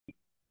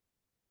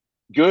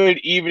Good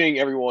evening,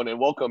 everyone, and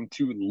welcome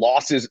to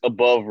Losses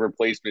Above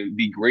Replacement,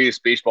 the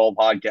greatest baseball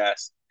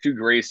podcast to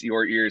grace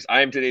your ears.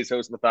 I am today's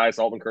host, Matthias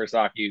Altman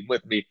Kursaki.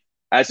 With me,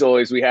 as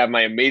always, we have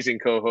my amazing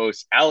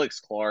co-hosts,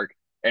 Alex Clark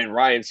and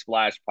Ryan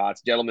Splash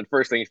Potts. Gentlemen,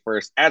 first things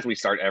first, as we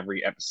start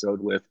every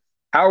episode with,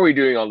 how are we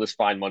doing on this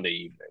fine Monday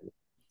evening?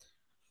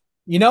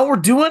 We're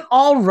doing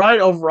all right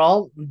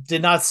overall.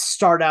 Did not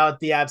start out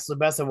the absolute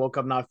best. I woke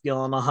up not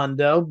feeling a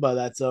hundo, but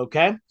that's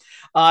okay.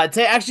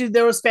 Today, actually,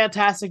 there was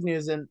fantastic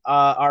news in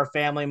our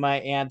family. My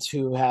aunt,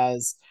 who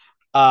has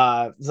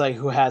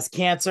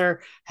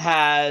cancer,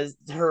 has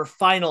her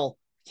final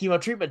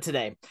chemo treatment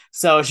today.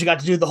 So she got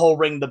to do the whole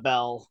ring the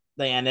bell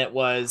thing, and it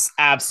was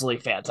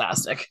absolutely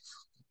fantastic.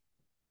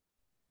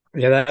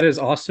 Yeah, that is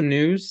awesome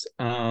news.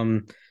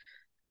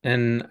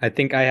 And I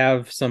think I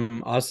have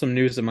some awesome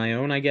news of my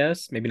own, I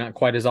guess. Maybe not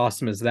quite as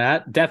awesome as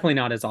that. Definitely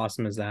not as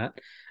awesome as that.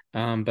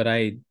 But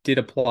I did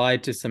apply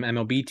to some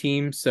MLB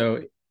teams.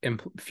 So,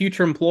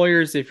 future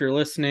employers, if you're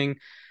listening,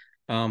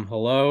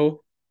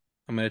 hello.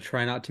 I'm going to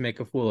try not to make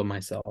a fool of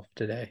myself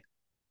today.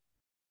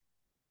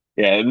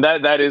 Yeah, and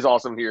that is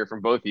awesome to hear from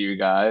both of you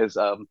guys.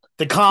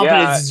 The confidence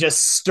Yeah, is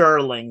just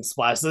sterling,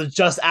 Splash. It's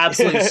just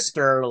absolutely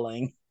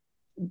sterling.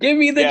 Give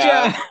me the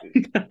yeah,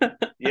 job.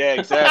 yeah,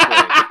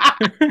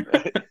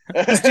 exactly.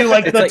 Just do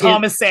like It's the like it,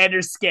 Thomas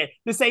Sanders skit.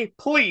 Just say,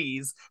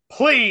 please,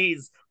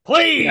 please,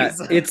 yeah,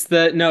 please. it's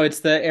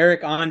the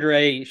Eric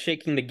Andre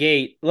shaking the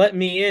gate. Let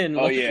me in.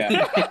 Oh Let yeah. me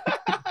in.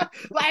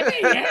 Let me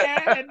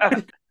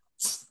in.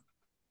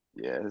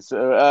 Yeah.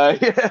 So,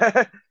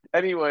 yeah.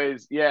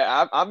 Anyways,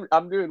 yeah,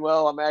 I'm doing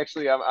well. I'm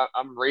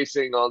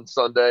racing on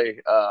Sunday.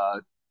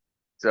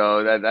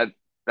 So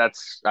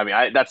that's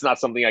that's not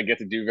something I get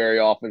to do very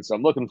often. So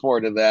I'm looking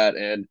forward to that.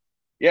 And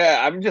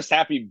yeah, I'm just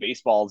happy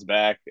baseball's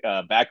back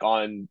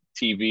on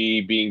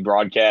TV, being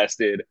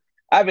broadcasted.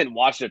 I haven't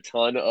watched a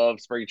ton of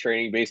spring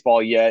training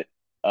baseball yet,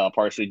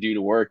 partially due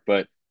to work,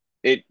 but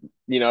it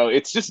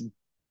it's just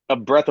a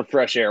breath of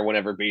fresh air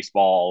whenever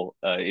baseball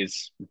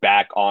is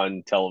back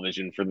on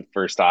television for the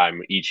first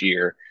time each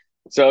year.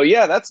 So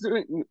yeah,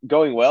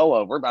 going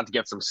well. We're about to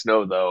get some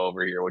snow though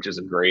over here, which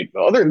isn't great.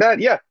 But other than that,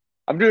 yeah,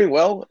 I'm doing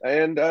well,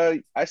 and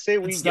I say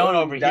It's we snowing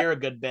go. over here a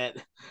good bit,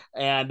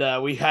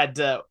 and we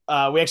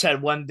actually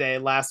had one day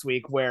last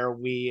week where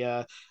we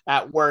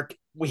at work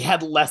we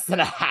had less than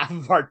a half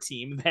of our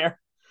team there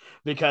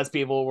because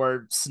people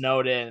were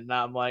snowed in, and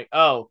I'm like,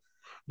 oh,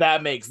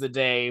 that makes the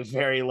day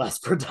very less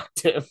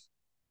productive.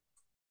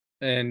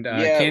 And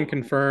Yeah, can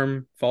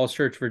confirm Falls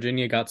Church,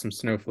 Virginia got some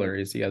snow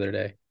flurries the other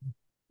day.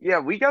 yeah,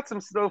 we got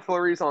some snow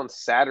flurries on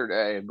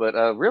Saturday, but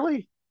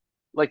really,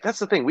 like that's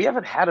the thing. We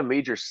haven't had a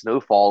major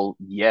snowfall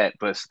yet,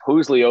 but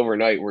supposedly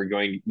overnight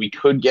we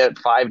could get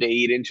 5 to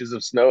 8 inches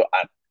of snow.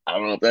 I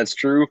don't know if that's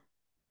true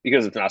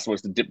because it's not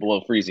supposed to dip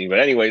below freezing. But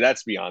anyway,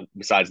 that's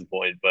besides the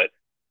point. But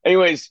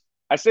anyways,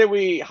 I say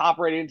we hop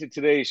right into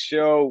today's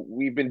show.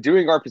 We've been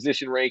doing our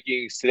position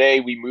rankings.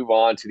 Today we move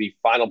on to the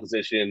final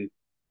position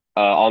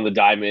on the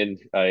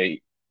diamond,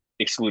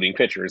 excluding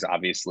pitchers,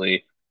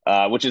 obviously,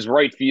 which is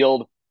right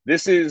field.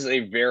 This is a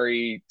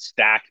very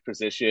stacked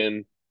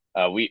position.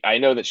 I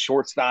know that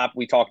shortstop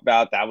we talked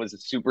about, that was a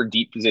super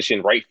deep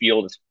position. Right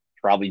field is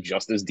probably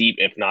just as deep,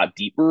 if not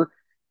deeper.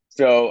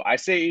 So I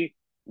say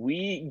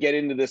we get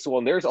into this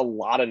one. There's a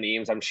lot of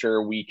names I'm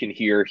sure we can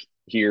hear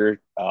here.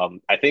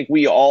 I think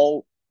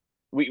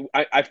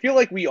I feel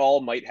like we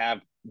all might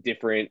have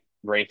different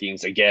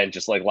rankings again,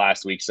 just like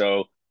last week.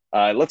 So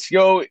let's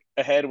go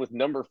ahead with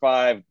number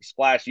five.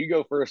 Splash, you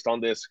go first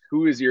on this.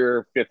 Who is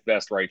your fifth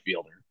best right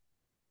fielder?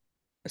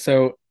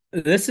 So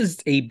this is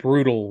a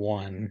brutal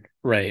one,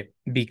 right?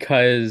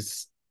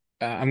 Because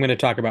I'm going to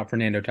talk about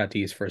Fernando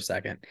Tatis for a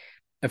second.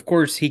 Of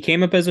course, he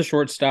came up as a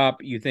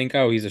shortstop. You think,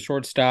 oh, he's a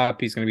shortstop.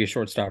 He's going to be a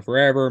shortstop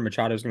forever.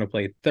 Machado's going to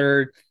play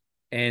third.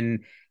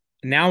 And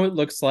now it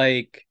looks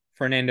like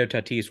Fernando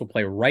Tatis will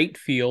play right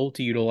field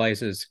to utilize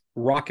his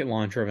rocket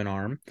launcher of an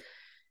arm.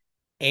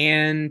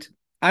 And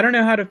I don't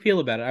know how to feel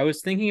about it. I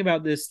was thinking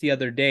about this the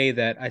other day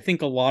that I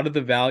think a lot of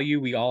the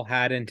value we all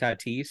had in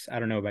Tatis, I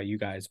don't know about you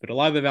guys, but a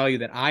lot of the value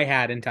that I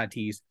had in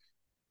Tatis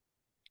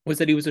was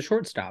that he was a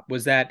shortstop,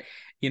 was that,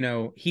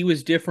 he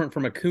was different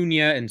from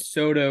Acuna and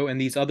Soto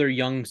and these other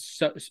young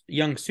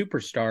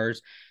superstars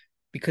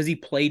because he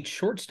played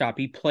shortstop.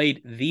 He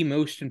played the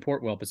most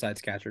important, well,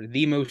 besides catcher,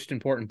 the most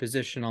important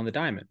position on the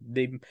diamond,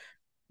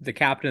 the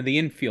captain of the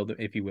infield,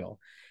 if you will.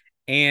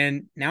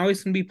 And now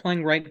he's going to be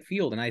playing right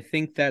field. And I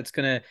think that's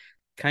going to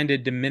kind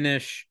of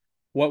diminish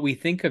what we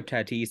think of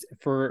Tatis.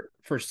 For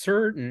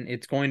certain,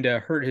 it's going to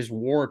hurt his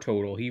WAR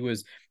total. He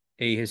was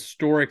a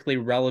historically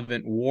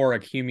relevant WAR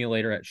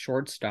accumulator at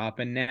shortstop.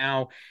 And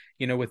now,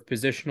 with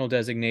positional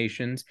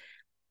designations,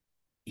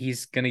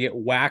 he's going to get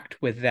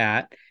whacked with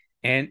that.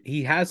 And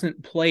he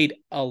hasn't played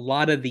a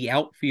lot of the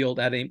outfield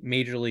at a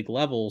major league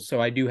level.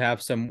 So I do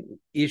have some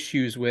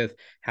issues with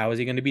how is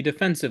he going to be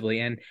defensively.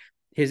 And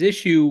his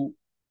issue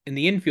in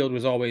the infield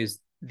was always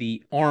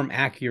the arm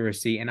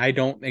accuracy. And I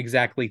don't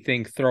exactly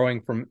think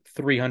throwing from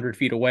 300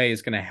 feet away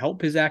is going to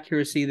help his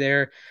accuracy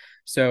there.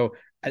 So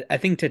I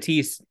think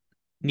Tatis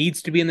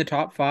needs to be in the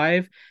top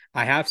 5.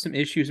 I have some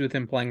issues with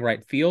him playing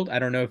right field. I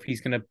don't know if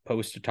he's going to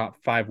post a top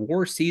 5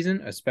 WAR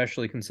season,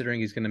 especially considering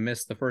he's going to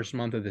miss the first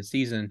month of the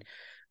season.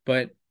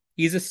 But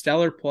he's a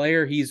stellar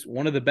player. He's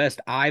one of the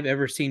best I've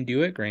ever seen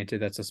do it.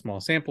 Granted, that's a small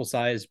sample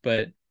size,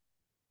 but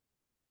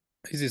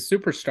he's a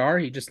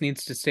superstar. He just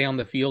needs to stay on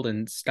the field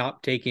and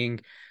stop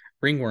taking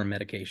ringworm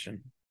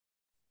medication.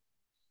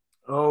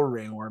 Oh,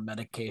 ringworm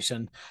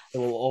medication. It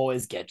will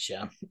always get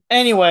you.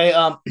 Anyway,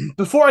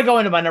 before I go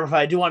into my number 5,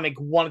 I do want to make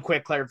one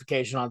quick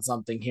clarification on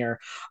something here.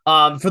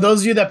 For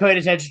those of you that paid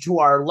attention to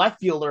our left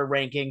fielder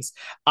rankings,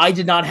 I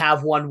did not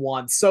have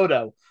Juan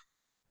Soto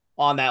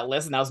on that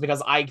list, and that was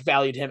because I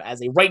valued him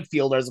as a right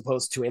fielder as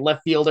opposed to a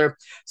left fielder.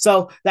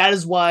 So that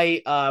is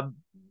why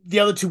the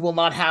other two will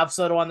not have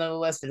Soto on the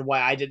list, and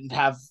why I didn't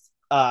have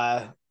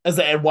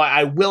and why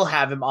I will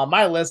have him on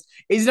my list.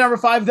 Is number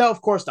 5 though?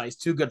 Of course not. He's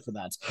too good for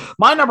that.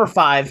 My number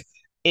 5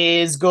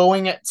 is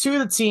going to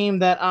the team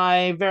that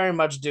I very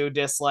much do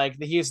dislike,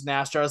 the Houston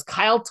Astros.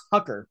 Kyle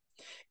Tucker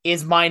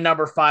is my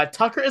number 5.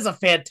 Tucker is a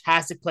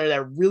fantastic player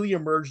that really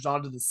emerged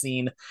onto the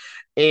scene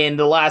in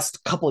the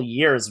last couple of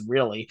years,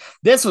 really.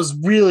 This was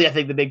really, I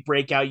think, the big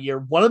breakout year.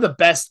 One of the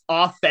best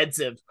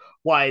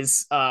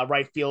offensive-wise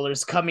right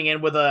fielders, coming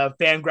in with a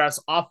Fangraphs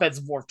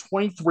offensive WAR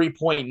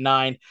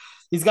 23.9.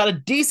 He's got a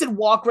decent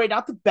walk rate,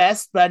 not the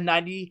best, but at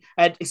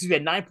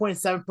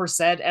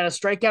 9.7%, and a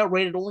strikeout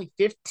rate at only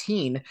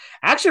 15.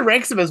 Actually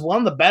ranks him as one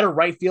of the better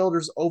right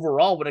fielders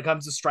overall when it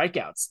comes to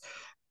strikeouts.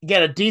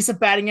 Get a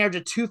decent batting average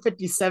at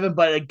 257,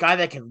 but a guy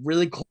that can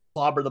really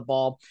clobber the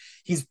ball.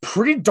 He's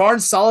pretty darn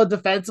solid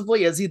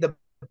defensively. Is he the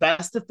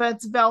best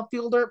defensive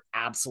outfielder?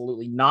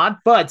 Absolutely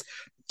not. But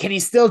can he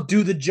still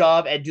do the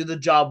job and do the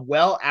job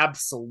well?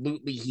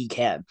 Absolutely, he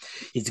can.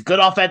 He's a good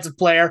offensive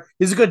player.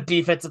 He's a good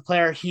defensive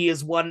player.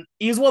 He's one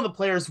of the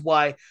players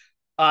why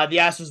the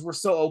Astros were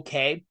so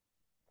okay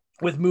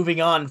with moving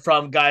on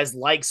from guys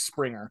like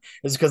Springer,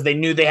 is because they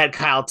knew they had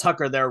Kyle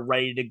Tucker there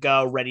ready to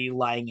go, ready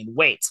lying in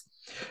wait.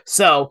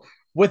 So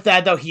with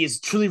that, though, he has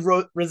truly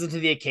risen to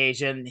the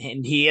occasion,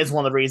 and he is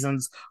one of the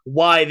reasons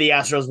why the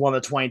Astros won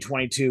the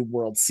 2022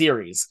 World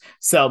Series.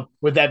 So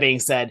with that being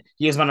said,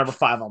 he is my number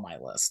 5 on my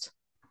list.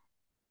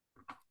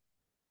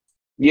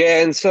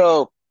 Yeah, and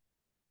so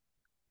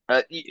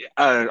I'm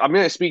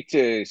going to speak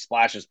to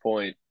Splash's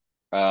point,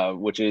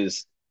 which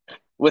is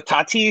with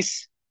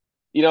Tatis,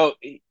 you know,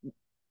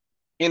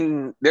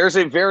 there's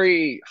a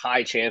very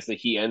high chance that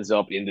he ends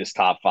up in this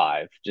top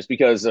 5 just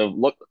because of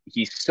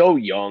he's so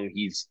young.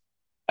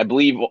 I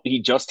believe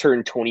he just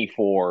turned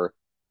 24.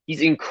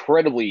 He's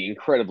incredibly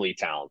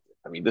talented.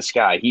 I mean, this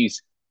guy,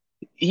 he's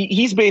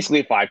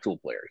basically a 5-tool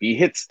player. He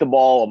hits the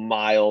ball a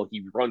mile.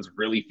 He runs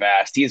really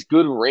fast. He has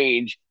good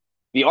range.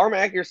 The arm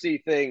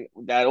accuracy thing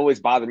that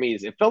always bothered me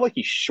is it felt like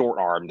he short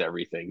armed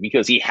everything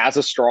because he has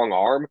a strong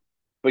arm,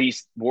 but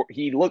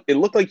it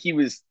looked like he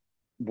was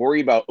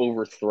worried about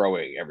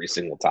overthrowing every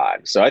single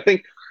time. So I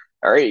think,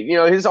 all right,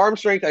 his arm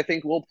strength I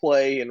think will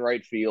play in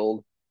right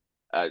field.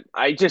 I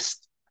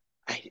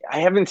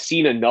haven't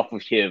seen enough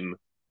of him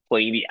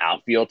playing the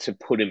outfield to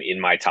put him in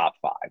my top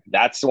 5.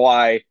 That's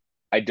why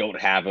I don't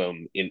have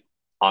him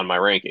on my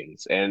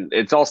rankings, and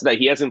it's also that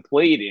he hasn't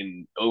played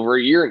in over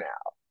a year now.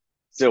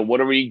 So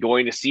what are we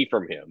going to see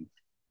from him?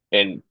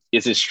 And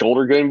is his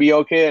shoulder going to be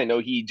okay? I know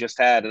he just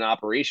had an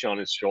operation on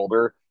his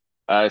shoulder.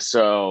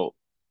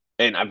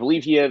 And I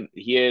believe he had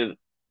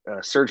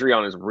surgery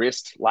on his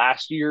wrist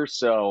last year.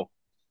 So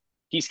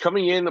he's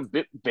coming in a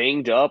bit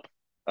banged up,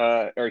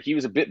 or he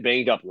was a bit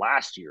banged up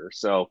last year.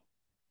 So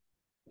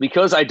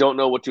because I don't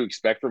know what to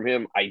expect from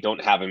him, I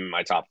don't have him in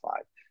my top 5.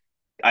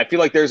 I feel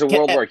like there's a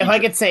world where if I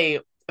could say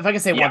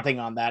one thing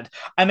on that,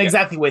 I'm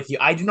exactly with you.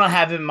 I do not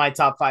have him in my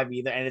top 5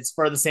 either, and it's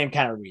for the same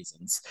kind of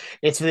reasons.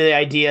 It's for the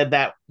idea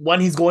that, one,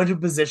 he's going to a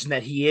position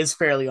that he is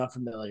fairly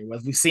unfamiliar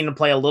with. We've seen him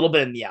play a little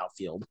bit in the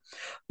outfield,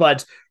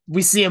 but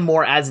we see him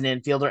more as an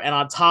infielder. And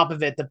on top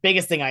of it, the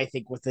biggest thing I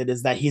think with it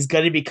is that he's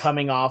going to be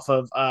coming off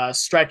of a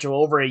stretch of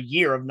over a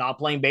year of not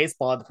playing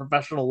baseball at the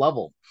professional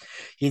level.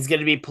 He's going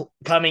to be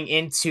coming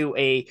into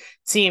a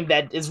team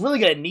that is really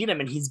going to need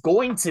him, and he's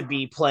going to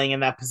be playing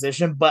in that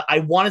position. But I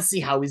want to see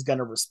how he's going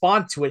to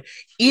respond to it,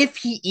 if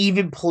he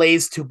even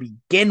plays to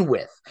begin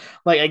with.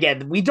 Like,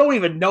 again, we don't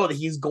even know that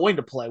he's going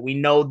to play. We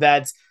know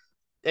that,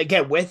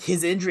 again, with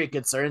his injury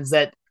concerns,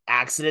 that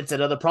accidents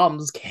and other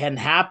problems can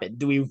happen.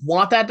 Do we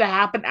want that to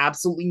happen?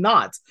 Absolutely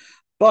not.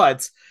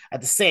 But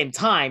at the same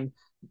time,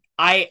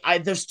 I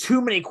there's too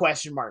many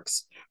question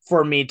marks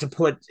for me to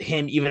put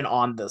him even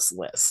on this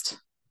list.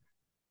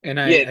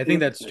 And I think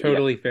that's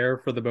totally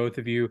fair for the both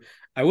of you.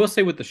 I will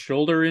say with the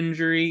shoulder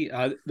injury,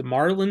 the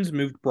Marlins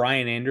moved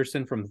Brian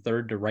Anderson from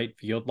third to right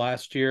field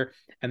last year,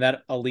 and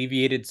that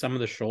alleviated some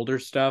of the shoulder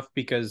stuff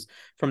because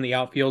from the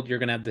outfield, you're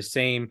going to have the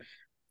same,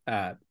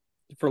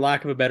 for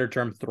lack of a better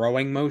term,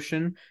 throwing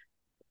motion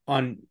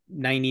on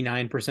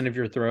 99% of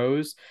your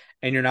throws,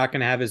 and you're not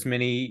going to have as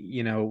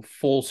many,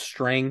 full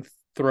strength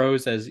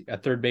throws as a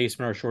third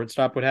baseman or a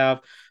shortstop would have.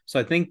 So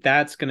I think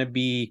that's going to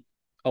be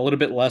a little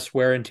bit less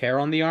wear and tear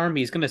on the arm.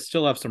 He's going to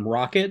still have some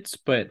rockets,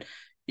 but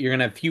you're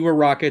gonna have fewer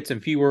rockets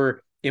and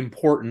fewer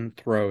important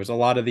throws. A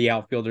lot of the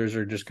outfielders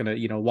are just gonna,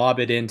 lob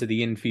it into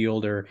the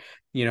infield or,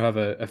 have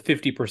a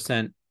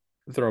 50%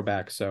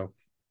 throwback. So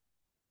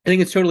I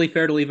think it's totally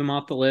fair to leave him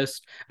off the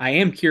list. I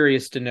am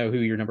curious to know who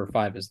your number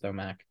 5 is, though,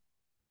 Mac.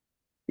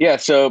 Yeah,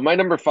 so my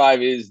number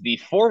 5 is the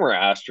former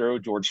Astro,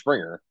 George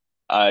Springer.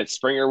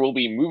 Springer will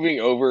be moving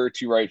over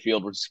to right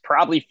field, which is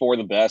probably for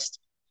the best.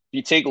 If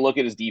you take a look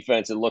at his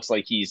defense, it looks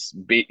like he's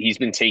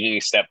been taking a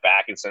step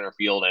back in center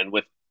field, and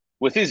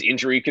with his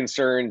injury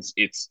concerns,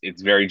 it's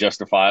very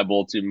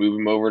justifiable to move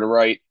him over to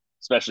right,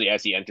 especially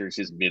as he enters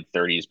his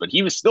mid-30s. But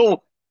he was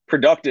still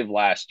productive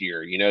last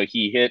year.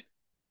 He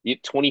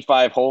hit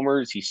 25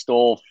 homers. He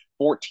stole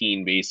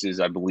 14 bases,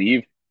 I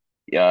believe.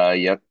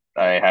 Yep.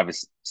 I have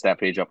his stat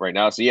page up right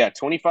now. So yeah,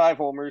 25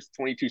 homers,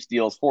 22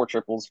 steals, 4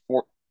 triples,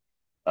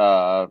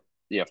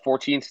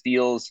 14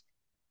 steals,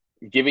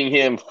 giving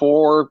him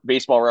 4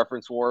 baseball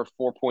reference WAR,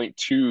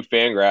 4.2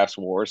 Fangraphs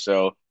WAR.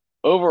 So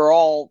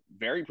overall,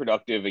 very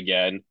productive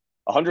again.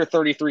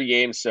 133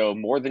 games, so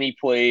more than he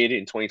played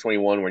in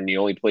 2021 when he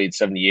only played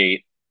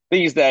 78.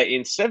 Thing is that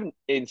in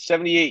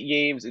 78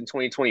 games in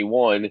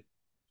 2021,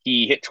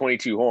 he hit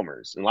 22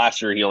 homers, and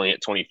last year he only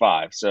hit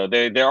 25. So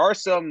there are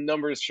some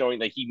numbers showing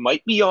that he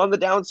might be on the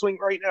downswing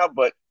right now,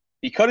 but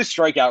he cut his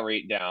strikeout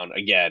rate down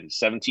again,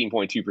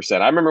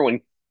 17.2%. I remember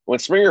when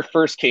Springer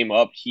first came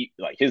up,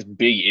 his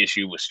big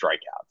issue was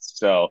strikeouts.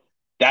 So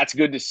that's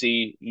good to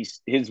see.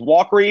 His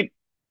walk rate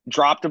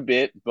dropped a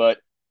bit, but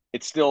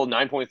it's still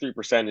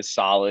 9.3% is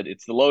solid.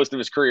 It's the lowest of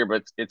his career,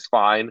 but it's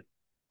fine.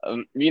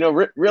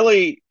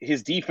 Really,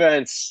 his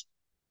defense,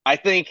 I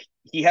think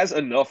he has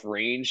enough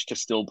range to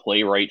still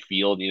play right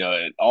field.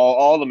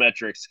 All the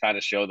metrics kind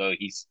of show though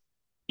he's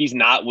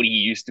not what he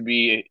used to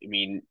be. I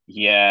mean,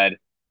 he had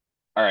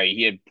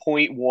zero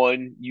point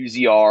 0.1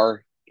 UZR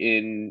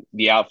in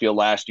the outfield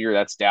last year.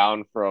 That's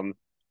down from,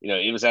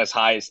 it was as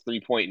high as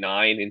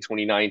 3.9 in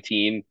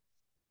 2019.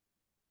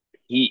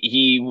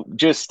 He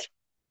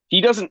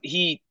doesn't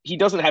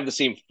have the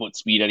same foot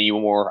speed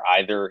anymore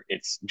either.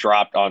 It's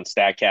dropped on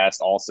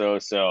Statcast also.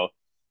 So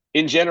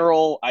in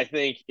general, I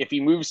think if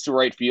he moves to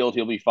right field,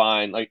 he'll be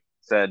fine. Like I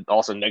said,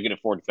 also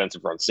 -4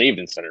 defensive runs saved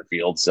in center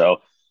field.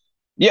 So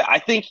yeah, I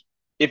think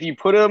if you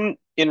put him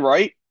in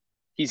right,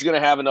 he's going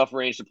to have enough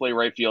range to play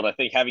right field. I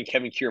think having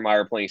Kevin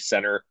Kiermaier playing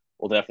center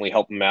will definitely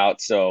help him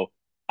out. So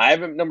I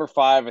have him number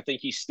 5. I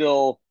think he's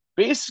sort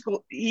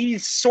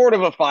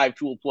of a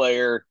 5-tool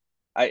player.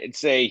 I'd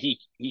say he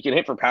can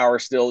hit for power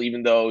still,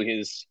 even though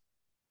his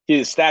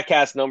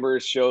Statcast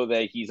numbers show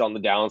that he's on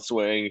the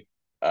downswing.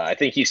 I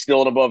think he's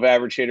still an above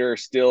average hitter,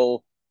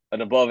 still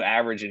an above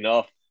average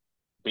enough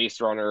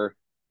base runner.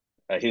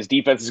 His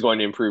defense is going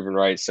to improve in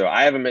right. So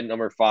I have him at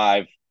number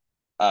 5.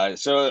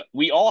 So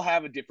we all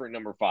have a different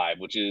number 5,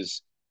 which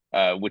is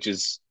I'm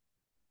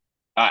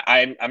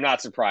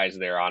not surprised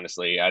there,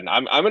 honestly. And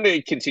I'm going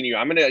to continue.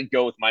 I'm going to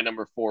go with my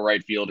number 4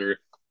 right fielder,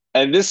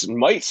 and this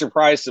might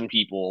surprise some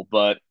people,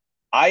 but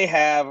I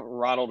have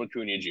Ronald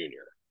Acuna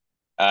Jr.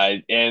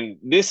 And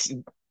this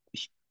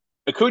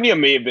Acuna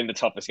may have been the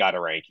toughest guy to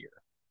rank here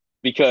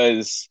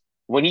because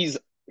when he's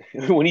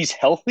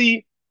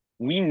healthy,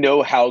 we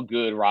know how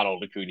good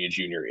Ronald Acuna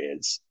Jr.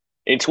 is.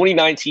 In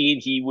 2019,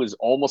 he was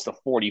almost a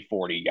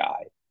 40-40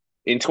 guy.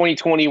 In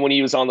 2020, when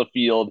he was on the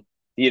field,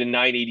 he had a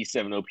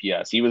 987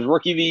 OPS. He was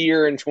rookie of the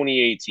year in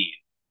 2018.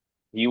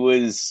 He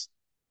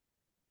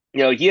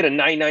had a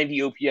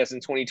 990 OPS in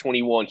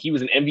 2021. He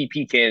was an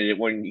MVP candidate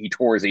when he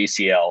tore his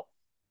ACL.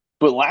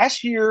 But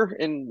last year,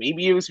 and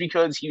maybe it was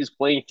because he was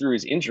playing through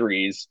his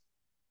injuries,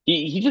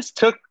 he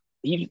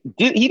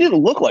didn't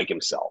look like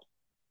himself.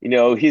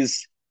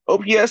 His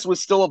OPS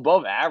was still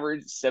above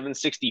average,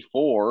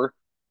 764,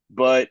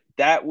 but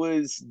that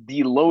was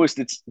the lowest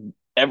it's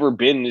ever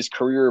been in his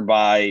career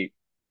by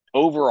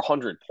over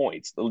 100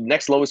 points. The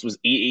next lowest was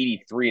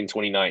 883 in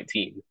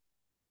 2019.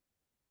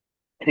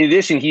 In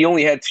addition, he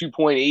only had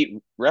 2.8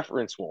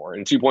 reference WAR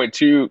and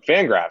 2.2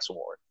 Fangraphs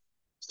WAR.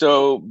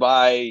 So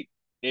by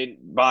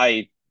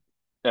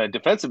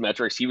defensive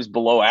metrics, he was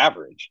below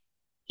average.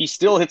 He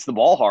still hits the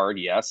ball hard,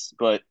 yes,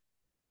 but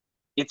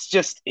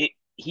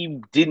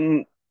he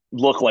didn't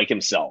look like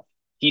himself.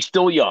 He's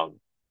still young.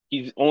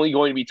 He's only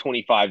going to be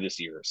 25 this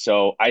year.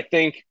 So I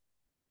think,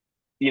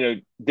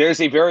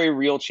 there's a very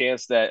real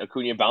chance that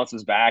Acuna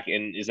bounces back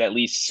and is at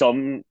least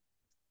some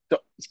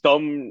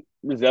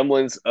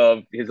resemblance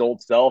of his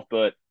old self.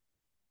 But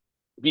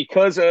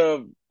because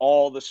of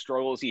all the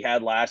struggles he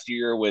had last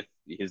year with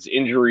his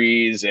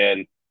injuries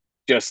and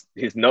just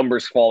his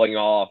numbers falling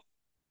off,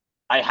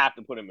 I have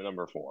to put him at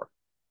number 4.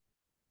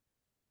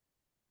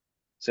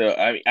 So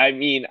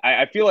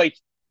I feel like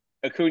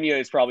Acuna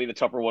is probably the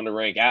tougher one to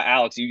rank.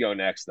 Alex, you go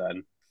next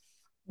then.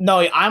 No,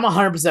 I'm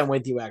 100%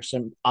 with you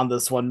actually on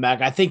this one,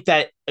 Mac. I think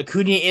that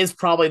Acuna is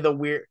probably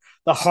the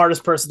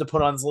hardest person to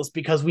put on this list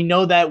because we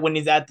know that when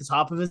he's at the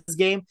top of his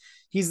game,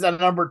 he's a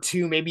number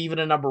 2, maybe even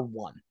a number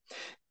 1.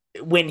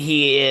 When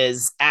he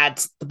is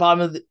at the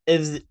bottom of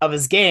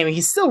his game,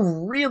 he's still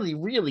really,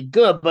 really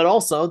good. But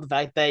also the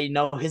fact that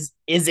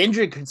his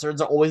injury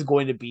concerns are always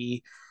going to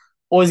be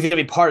always going to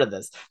be part of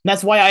this. And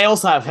that's why I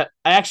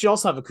actually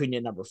also have Acuna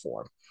at number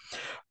 4.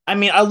 I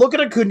mean, I look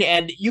at Acuna,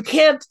 and you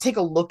can't take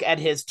a look at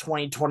his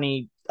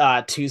 2022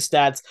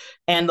 stats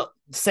and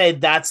say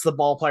that's the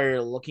ball player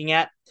you're looking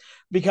at,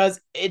 because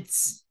it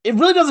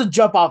really doesn't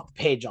jump off the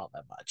page all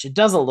that much. It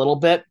does a little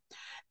bit,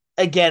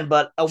 again,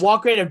 but a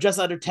walk rate of just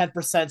under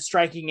 10%,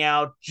 striking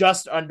out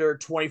just under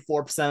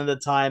 24% of the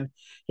time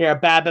here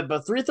at BABIP,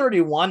 but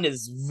 331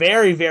 is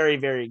very, very,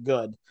 very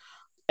good.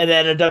 And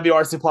then a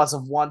WRC plus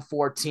of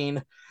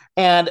 114.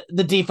 And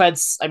the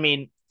defense, I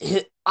mean,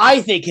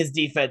 I think his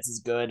defense is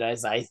good,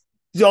 as I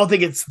don't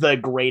think it's the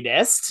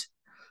greatest.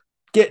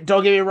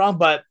 Don't get me wrong,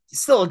 but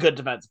still a good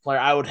defensive player.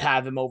 I would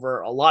have him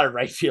over a lot of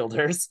right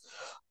fielders.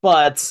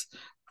 But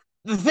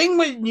the thing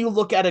when you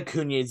look at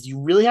Acuna is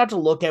you really have to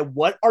look at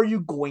what are you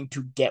going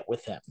to get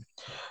with him.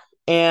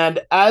 And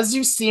as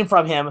you've seen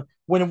from him,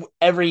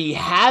 whenever he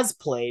has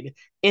played,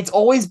 it's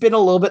always been a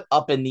little bit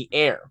up in the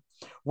air.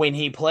 When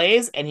he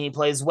plays and he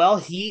plays well,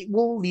 he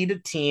will lead a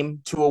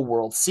team to a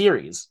World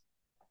Series.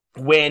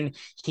 When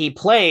he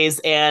plays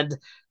and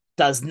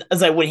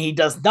when he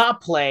does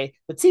not play,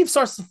 the team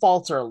starts to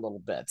falter a little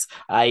bit.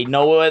 I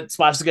know what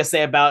Splash is going to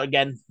say about,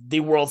 again,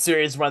 the World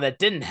Series run that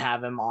didn't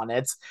have him on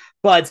it,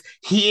 but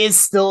he is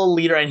still a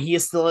leader, and he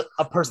is still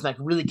a person that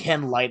really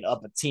can light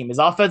up a team. His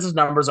offensive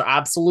numbers are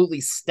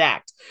absolutely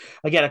stacked.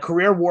 Again, a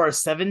career WAR of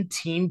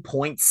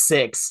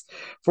 17.6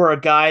 for a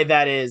guy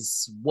that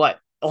is,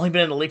 only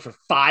been in the league for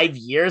 5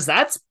 years?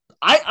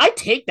 I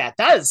take that.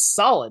 That is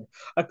solid.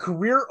 A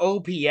career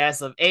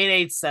OPS of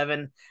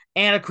 887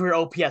 and a career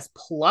OPS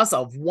plus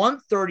of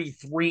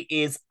 133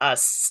 is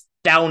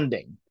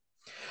astounding.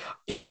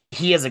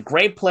 He is a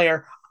great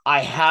player. I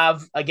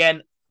have,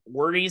 again,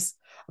 worries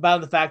about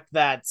the fact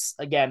that,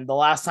 again, the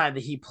last time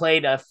that he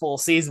played a full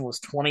season was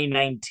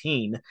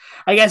 2019.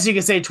 I guess you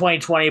could say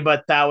 2020,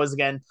 but that was,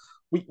 again,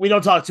 we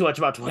don't talk too much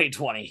about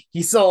 2020.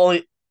 He's still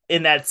only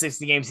in that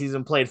 60-game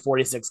season, played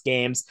 46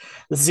 games.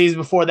 The season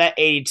before that,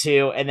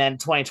 82, and then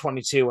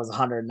 2022 was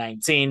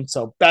 119.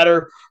 So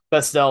better,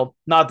 but still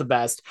not the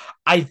best.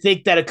 I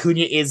think that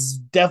Acuna is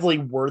definitely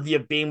worthy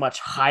of being much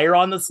higher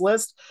on this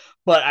list,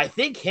 but I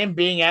think him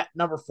being at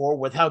number 4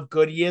 with how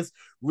good he is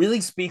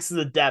really speaks to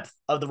the depth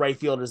of the right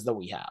fielders that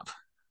we have.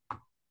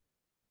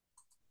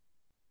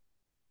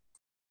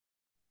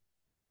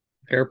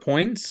 Fair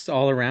points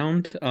all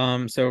around.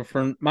 So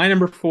for my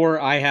number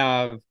 4, I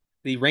have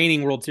the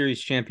reigning World Series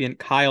champion,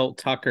 Kyle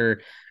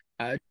Tucker.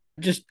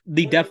 Just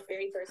the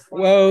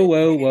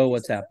Whoa,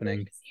 what's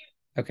happening?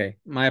 Okay,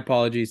 my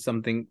apologies.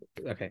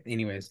 Okay,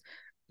 anyways,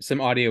 some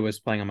audio was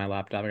playing on my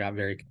laptop. I got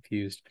very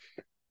confused.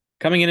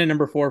 Coming in at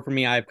number 4 for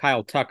me, I have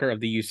Kyle Tucker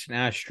of the Houston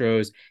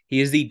Astros. He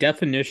is the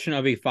definition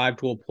of a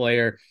 5-tool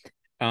player.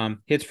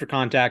 Hits for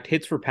contact,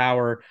 hits for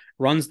power,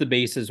 runs the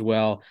base as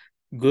well.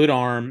 Good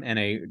arm and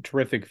a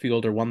terrific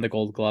fielder. Won the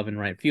Gold Glove in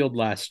right field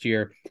last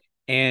year.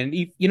 And,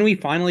 he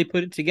finally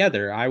put it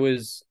together. I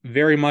was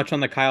very much on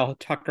the Kyle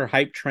Tucker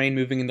hype train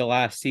moving into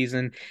last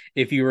season.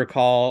 If you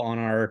recall, on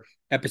our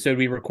episode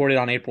we recorded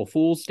on April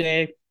Fool's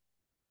Day,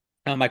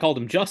 I called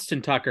him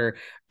Justin Tucker,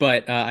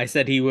 but I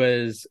said he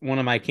was one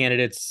of my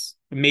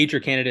major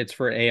candidates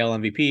for AL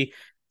MVP.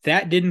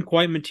 That didn't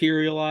quite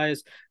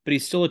materialize, but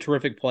he's still a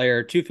terrific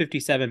player.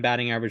 257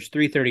 batting average,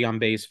 330 on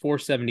base,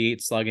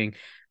 478 slugging,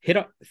 hit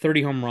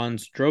 30 home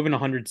runs, drove in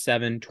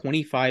 107,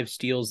 25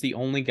 steals, the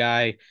only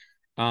guy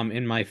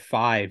in my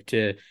 5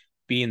 to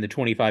be in the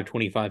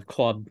 25-25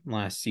 club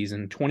last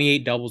season,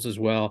 28 doubles as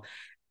well.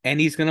 And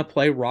he's going to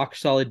play rock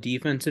solid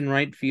defense in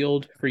right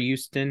field for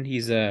Houston.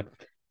 He's a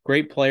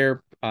great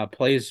player,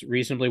 plays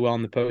reasonably well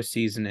in the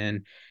postseason,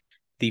 and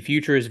the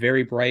future is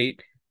very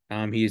bright.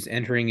 He's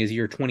entering his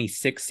year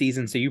 26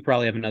 season, so you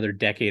probably have another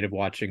decade of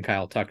watching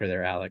Kyle Tucker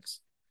there, Alex.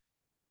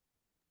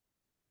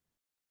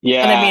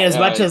 Yeah, and I mean, as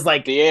much as I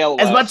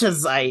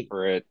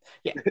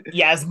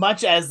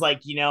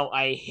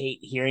hate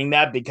hearing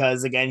that,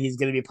 because again, he's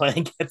going to be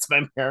playing against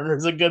my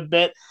Mariners a good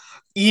bit.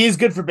 He is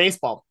good for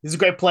baseball. He's a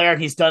great player.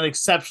 He's done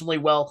exceptionally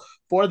well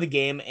for the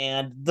game,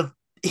 and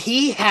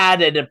he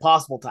had an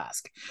impossible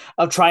task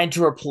of trying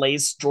to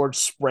replace George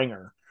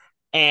Springer,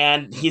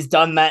 and he's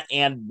done that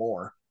and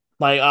more.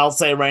 Like, I'll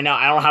say right now,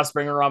 I don't have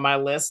Springer on my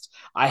list.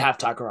 I have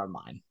Tucker on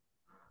mine.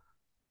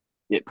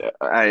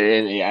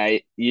 Yeah,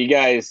 you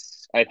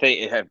guys, I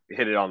think, have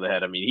hit it on the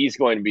head. I mean, he's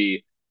going to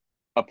be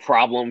a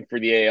problem for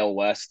the AL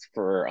West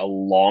for a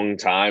long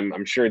time.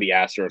 I'm sure the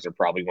Astros are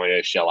probably going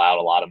to shell out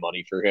a lot of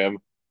money for him,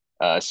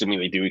 assuming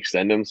they do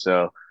extend him.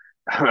 So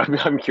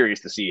I'm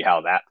curious to see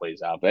how that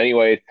plays out. But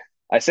anyway,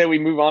 I say we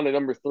move on to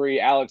number 3.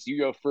 Alex, you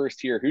go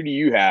first here. Who do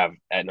you have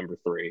at number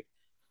 3?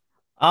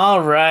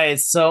 All right.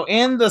 So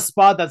in the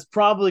spot that's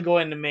probably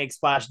going to make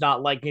Splash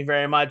not like me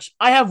very much,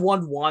 I have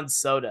Juan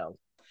Soto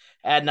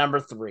at number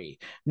 3.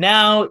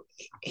 Now,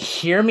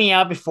 hear me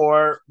out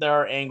before there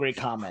are angry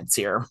comments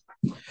here.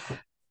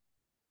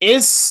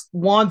 Is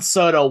Juan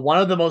Soto one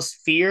of the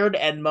most feared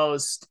and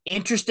most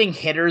interesting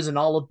hitters in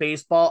all of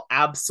baseball?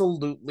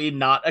 Absolutely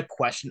not a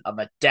question of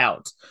a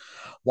doubt.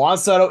 Juan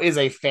Soto is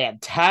a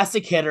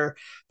fantastic hitter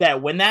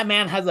that when that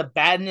man has a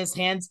bat in his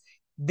hands,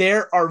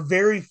 there are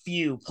very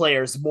few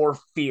players more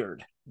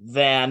feared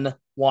than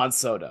Juan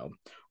Soto.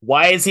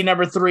 Why is he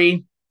number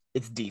 3?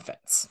 It's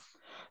defense.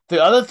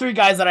 The other three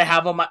guys that I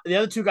have on the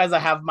other two guys I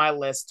have on my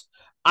list,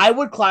 I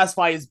would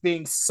classify as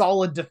being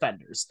solid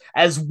defenders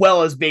as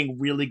well as being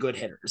really good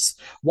hitters.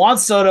 Juan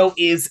Soto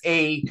is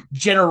a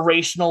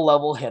generational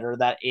level hitter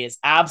that is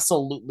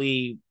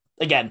absolutely,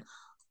 again,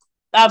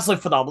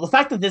 absolutely phenomenal. The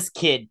fact that this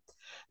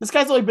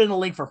guy's only been in the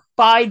league for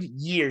 5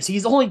 years.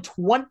 He's only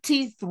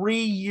 23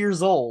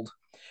 years old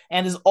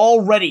and has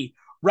already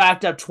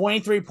racked up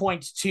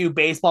 23.2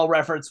 baseball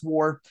reference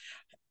WAR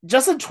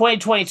just in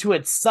 2022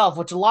 itself,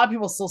 which a lot of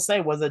people still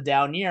say was a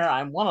down year.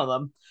 I'm one of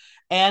them.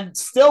 And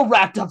still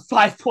racked up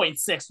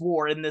 5.6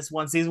 WAR in this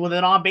one season with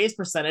an on base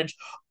percentage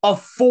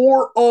of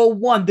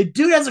 401. The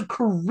dude has a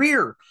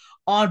career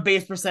on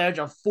base percentage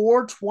of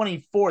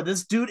 424.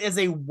 This dude is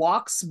a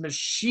walks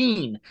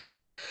machine.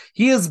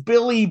 He is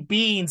Billy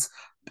Bean's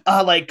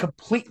like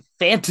complete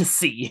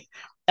fantasy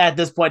at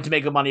this point, to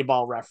make a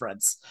Moneyball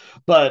reference.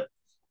 But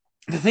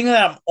the thing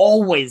that I'm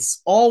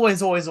always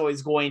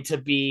going to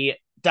be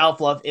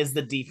doubtful of is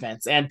the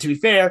defense. And to be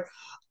fair,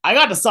 I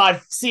got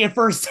to see it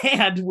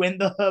firsthand when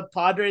the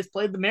Padres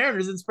played the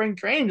Mariners in spring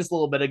training just a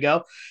little bit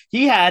ago.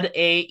 He had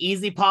a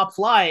easy pop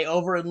fly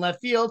over in left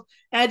field,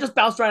 and it just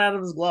bounced right out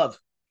of his glove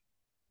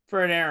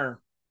for an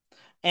error.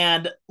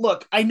 And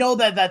look, I know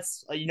that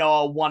that's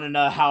a one in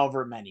a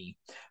however many,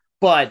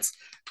 but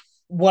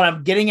what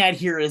I'm getting at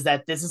here is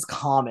that this is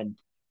common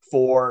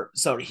for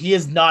Soto. He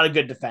is not a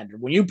good defender.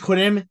 When you put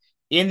him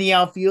in the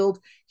outfield,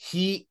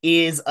 he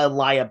is a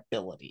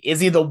liability. Is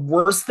he the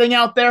worst thing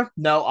out there?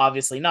 No,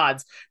 obviously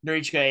not.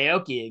 Norichika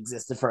Aoki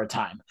existed for a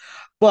time.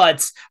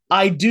 But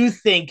I do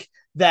think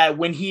that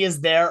when he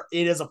is there,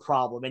 it is a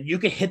problem. And you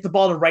can hit the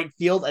ball to right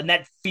field, and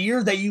that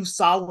fear that you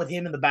saw with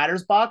him in the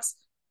batter's box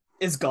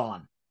is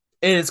gone.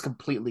 It is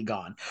completely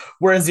gone.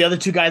 Whereas the other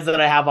two guys that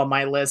I have on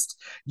my list,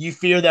 you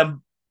fear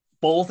them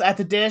both at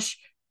the dish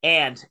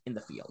and in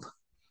the field.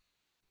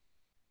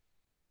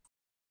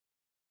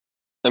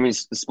 I mean,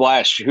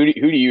 Splash, who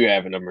do you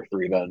have at number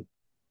 3 then?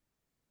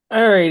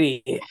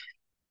 Alrighty.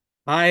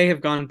 I have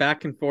gone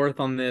back and forth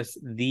on this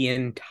the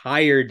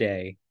entire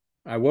day.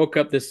 I woke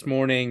up this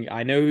morning.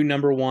 I know who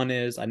number 1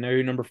 is. I know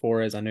who number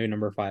 4 is. I know who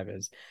number 5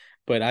 is.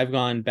 But I've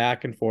gone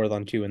back and forth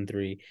on 2 and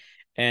 3.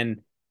 And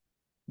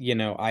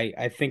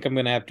I think I'm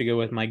going to have to go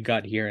with my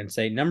gut here and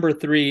say number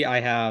 3, I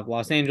have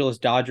Los Angeles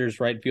Dodgers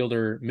right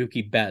fielder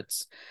Mookie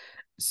Betts.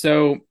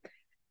 So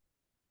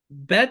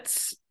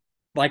Betts,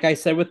 like I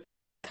said with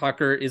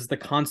Tucker, is the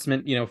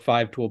consummate,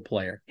 5-tool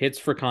player. Hits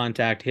for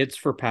contact, hits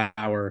for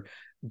power,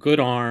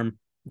 good arm,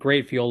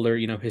 great fielder,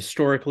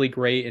 historically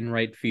great in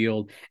right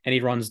field, and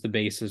he runs the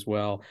base as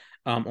well.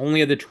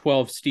 Only of the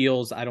 12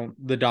 steals,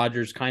 the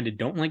Dodgers kind of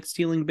don't like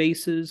stealing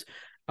bases.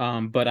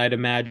 But I'd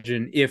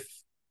imagine if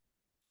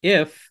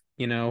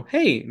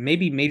hey,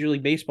 maybe Major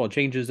League Baseball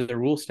changes their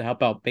rules to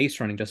help out base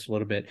running just a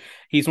little bit.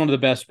 He's one of the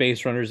best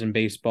base runners in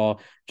baseball,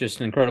 just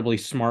an incredibly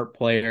smart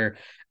player.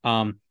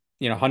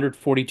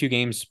 142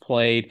 games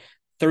played,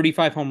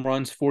 35 home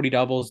runs, 40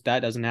 doubles.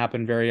 That doesn't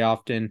happen very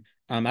often.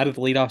 Out of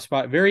the leadoff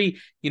spot, very,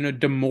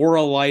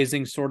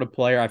 demoralizing sort of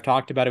player. I've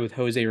talked about it with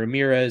Jose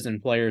Ramirez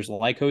and players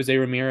like Jose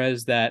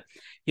Ramirez that,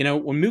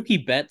 when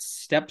Mookie Betts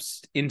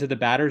steps into the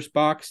batter's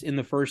box in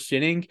the first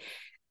inning,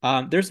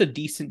 there's a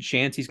decent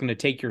chance he's going to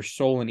take your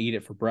soul and eat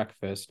it for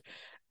breakfast.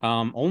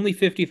 Only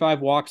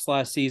 55 walks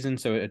last season,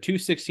 so a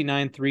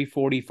 269,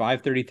 340,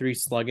 533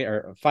 slug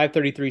or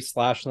 533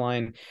 slash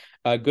line.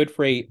 Good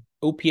for a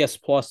OPS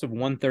plus of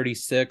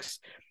 136.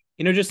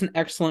 Just an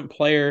excellent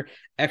player,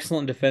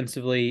 excellent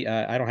defensively.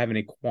 I don't have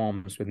any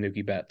qualms with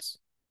Mookie Betts.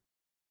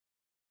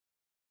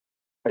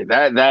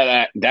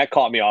 That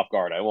caught me off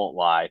guard. I won't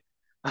lie.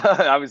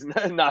 I was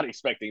not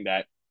expecting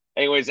that.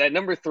 Anyways, at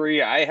number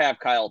 3, I have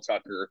Kyle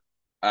Tucker.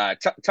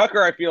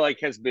 Tucker, I feel like,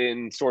 has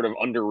been sort of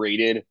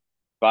underrated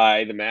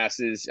by the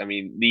masses. I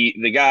mean,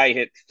 the guy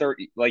hit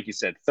 30, like you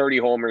said, 30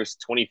 homers,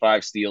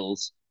 25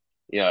 steals.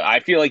 I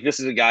feel like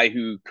this is a guy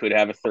who could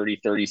have a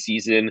 30-30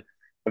 season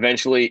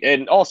eventually,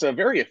 and also a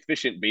very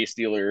efficient base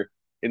stealer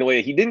in the way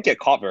that he didn't get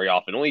caught very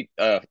often, only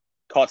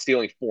caught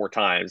stealing 4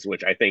 times,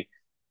 which I think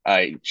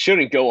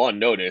shouldn't go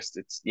unnoticed.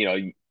 It's,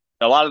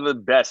 a lot of the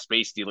best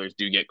base stealers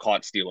do get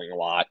caught stealing a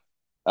lot.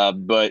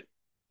 But,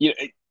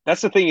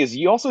 that's the thing is I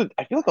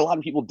feel like a lot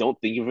of people don't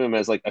think of him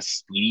as like a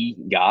speedy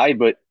guy,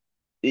 but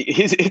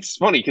it's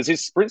funny because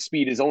his sprint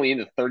speed is only in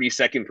the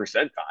 32nd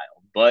percentile,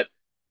 but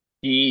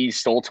he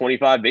stole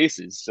 25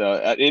 bases.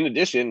 In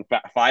addition,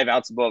 5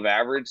 outs above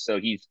average. So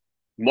he's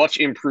much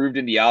improved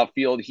in the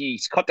outfield.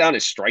 He's cut down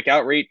his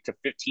strikeout rate to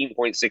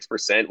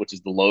 15.6%, which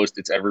is the lowest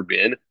it's ever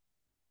been.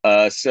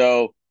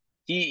 So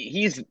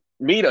he's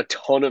made a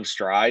ton of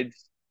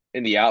strides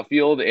in the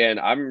outfield, and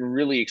I'm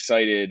really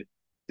excited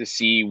to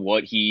see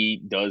what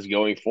he does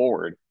going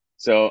forward.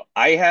 So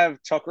I have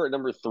Tucker at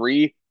number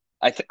 3.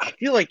 I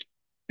feel like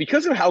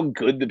because of how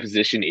good the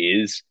position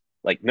is,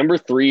 like number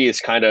 3 is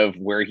kind of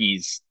where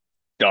he's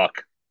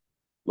stuck.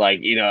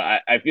 Like,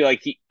 I feel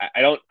like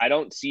I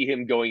don't see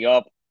him going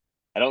up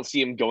I don't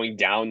see him going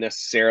down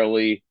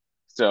necessarily.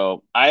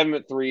 So I have him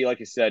at 3.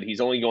 Like I said,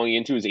 he's only going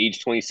into his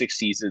age 26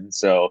 season.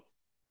 So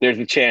there's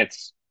a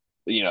chance,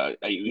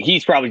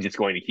 he's probably just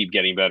going to keep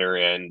getting better.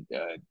 And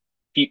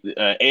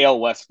AL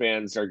West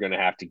fans are going to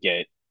have to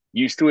get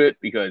used to it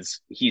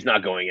because he's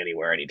not going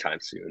anywhere anytime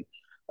soon.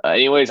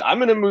 Anyways, I'm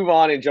going to move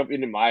on and jump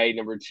into my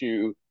number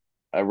 2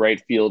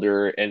 right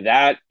fielder, and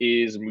that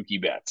is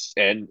Mookie Betts.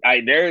 And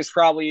there's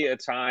probably a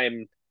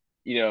time,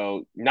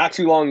 not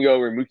too long ago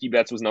where Mookie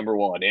Betts was number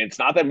 1. And it's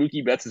not that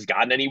Mookie Betts has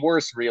gotten any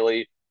worse,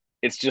 really.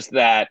 It's just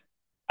that,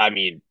 I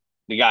mean,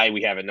 the guy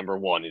we have at number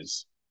 1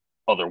 is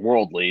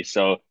otherworldly.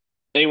 So,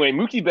 anyway,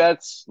 Mookie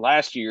Betts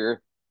last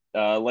year,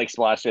 like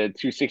Splash said,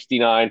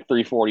 269,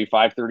 340,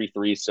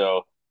 533.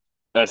 So,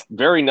 that's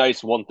very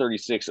nice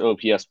 136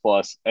 OPS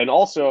plus. And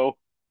also,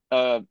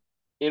 in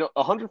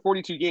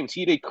 142 games,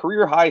 he had a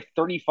career high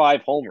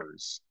 35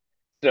 homers.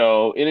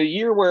 So in a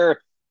year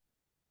where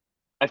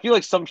I feel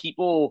like some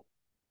people,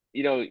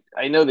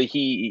 I know that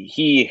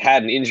he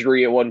had an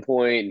injury at one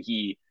point, and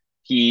he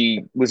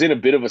was in a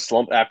bit of a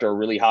slump after a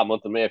really hot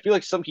month of May. I feel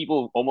like some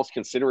people almost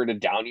consider it a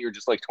down year,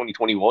 just like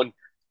 2021.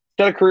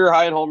 Got a career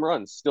high in home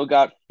runs, still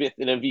got 5th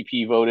in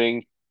MVP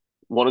voting,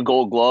 won a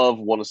Gold Glove,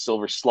 won a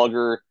Silver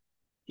Slugger.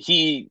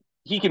 He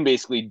can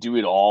basically do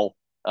it all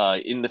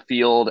in the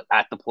field,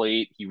 at the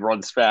plate. He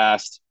runs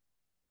fast.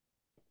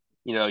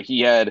 He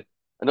had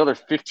another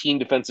 15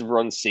 defensive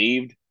runs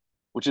saved,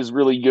 which is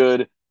really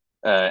good.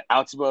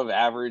 Outs above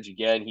average,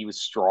 again, he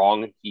was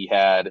strong. He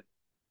had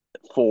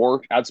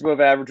 4 outs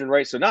above average and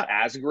right, so not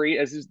as great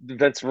as his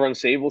defensive run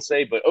save will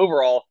say, but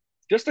overall,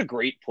 just a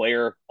great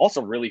player.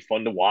 Also really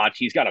fun to watch.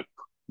 He's got a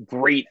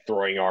great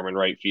throwing arm in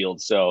right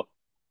field. So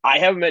I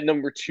have him at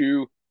number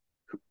 2.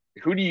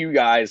 Who do you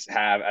guys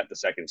have at the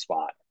second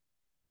spot?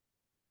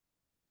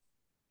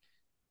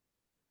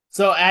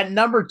 So at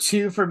number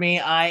 2 for me,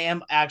 I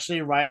am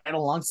actually right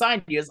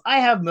alongside you. As I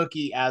have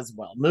Mookie as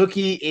well.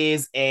 Mookie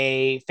is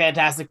a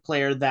fantastic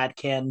player that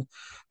can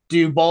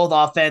do both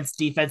offense,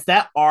 defense.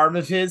 That arm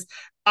of his,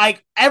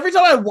 every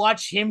time I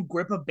watch him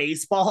grip a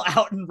baseball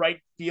out in right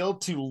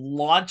field to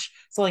launch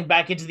something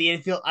back into the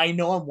infield, I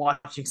know I'm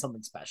watching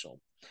something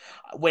special.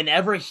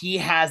 Whenever he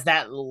has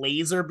that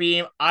laser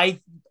beam, I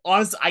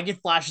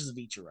get flashes of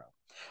Ichiro.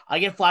 I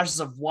get flashes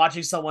of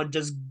watching someone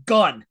just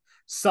gun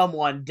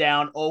someone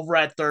down over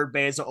at third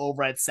base or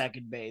over at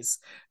second base.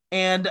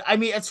 And I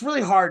mean, it's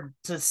really hard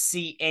to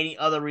see any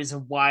other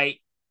reason why,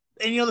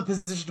 any other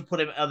position to put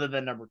him other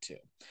than number 2.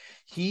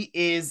 He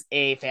is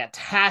a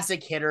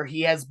fantastic hitter.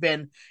 He has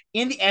been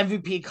in the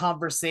MVP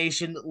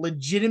conversation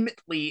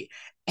legitimately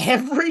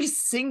every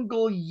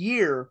single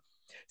year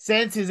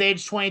since his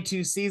age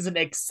 22 season,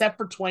 except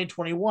for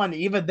 2021.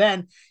 Even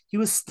then, he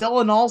was still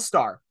an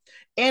all-star.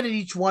 And in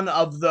each one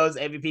of those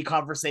MVP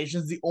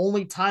conversations, the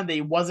only time that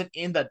he wasn't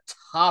in the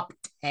top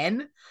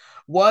 10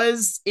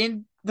 was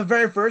in the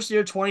very first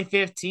year,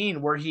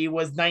 2015, where he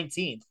was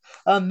 19th.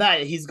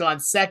 That he's gone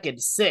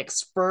second,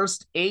 sixth,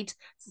 first, 8th,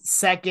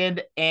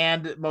 second,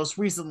 and most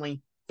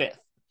recently, 5th.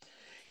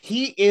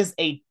 He is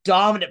a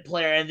dominant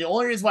player, and the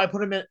only reason why I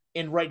put him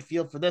in right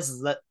field for this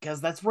is that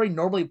because that's where he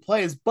normally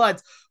plays.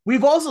 But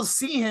we've also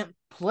seen him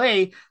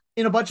play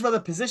in a bunch of other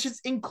positions,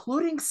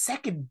 including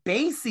second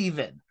base,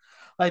 even.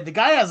 Like, the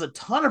guy has a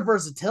ton of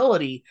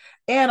versatility,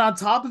 and on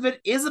top of it,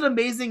 is an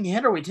amazing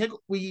hitter.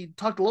 We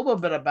talked a little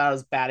bit about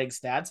his batting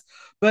stats,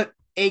 but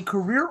a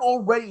career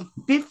already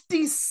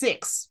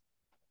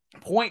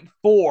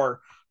 56.4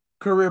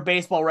 career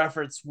baseball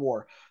reference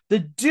WAR. The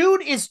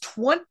dude is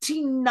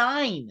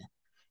 29,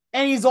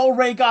 and he's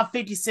already got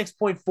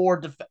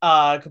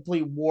 56.4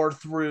 complete WAR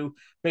through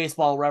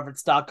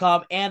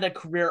baseballreference.com and a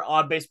career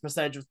on base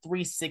percentage of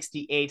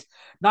 368.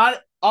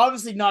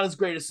 Obviously not as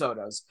great as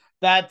Soto's.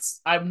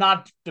 I'm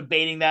not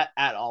debating that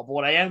at all. But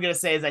what I am going to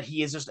say is that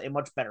he is just a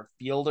much better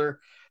fielder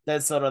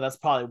than Soto. That's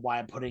probably why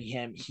I'm putting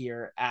him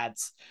here at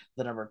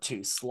the number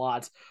 2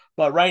 slot.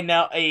 But right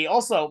now,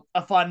 also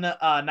a fun,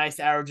 nice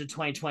average in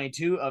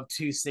 2022 of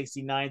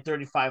 269,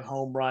 35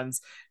 home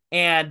runs,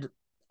 and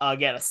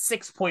again, a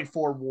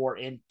 6.4 WAR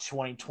in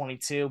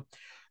 2022.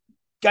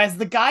 Guys,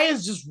 the guy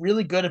is just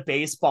really good at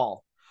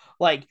baseball.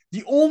 Like,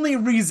 the only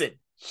reason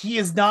he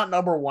is not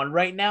number 1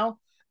 right now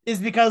is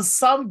because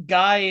some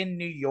guy in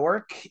New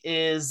York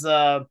is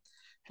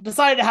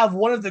decided to have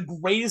one of the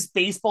greatest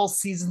baseball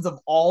seasons of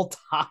all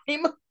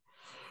time.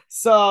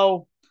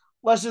 So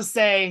let's just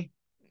say,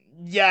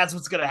 yeah, that's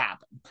what's gonna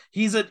happen.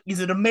 He's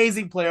an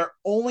amazing player,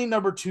 only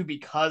number 2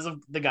 because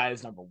of the guy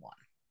who's number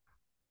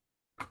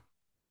 1.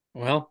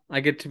 Well, I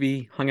get to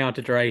be hung out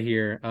to dry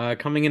here.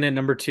 Coming in at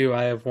number 2,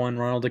 I have one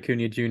Ronald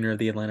Acuna Jr. of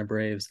the Atlanta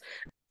Braves.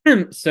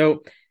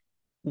 So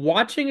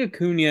watching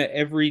Acuna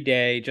every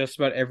day, just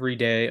about every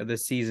day of the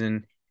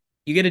season,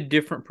 you get a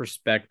different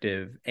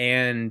perspective.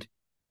 And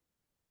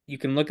you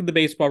can look at the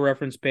baseball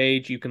reference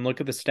page, you can look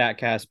at the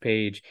StatCast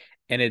page,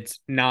 and it's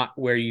not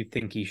where you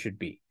think he should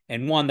be.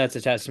 And one, that's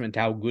a testament to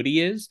how good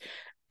he is.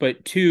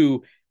 But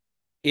 2,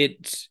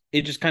 it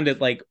just kind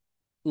of like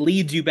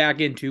leads you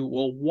back into,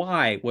 well,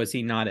 why was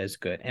he not as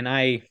good? And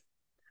I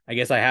I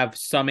guess I have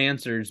some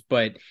answers,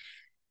 but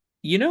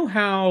you know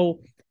how,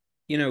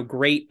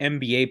 great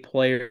NBA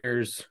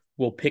players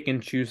will pick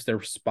and choose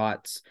their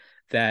spots,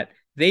 that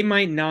they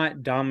might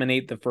not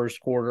dominate the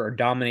first quarter or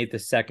dominate the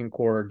second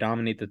quarter, or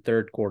dominate the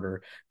third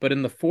quarter, but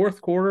in the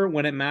fourth quarter,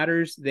 when it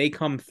matters, they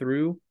come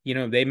through,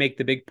 they make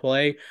the big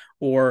play.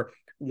 Or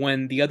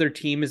when the other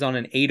team is on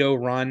an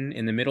 8-0 run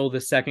in the middle of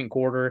the second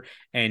quarter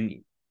and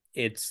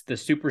it's the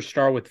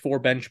superstar with 4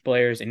 bench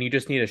players and you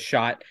just need a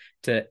shot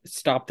to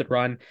stop the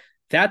run,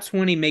 that's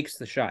when he makes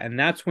the shot. And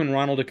that's when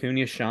Ronald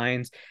Acuna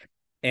shines.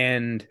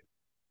 And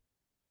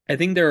I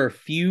think there are a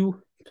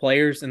few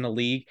players in the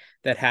league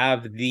that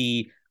have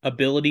the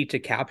ability to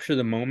capture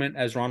the moment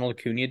as Ronald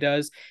Acuna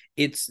does.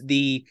 It's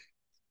the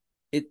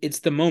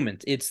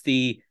moment. It's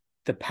the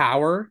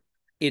power.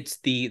 It's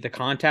the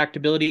contact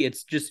ability.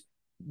 It's just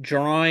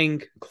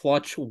drawing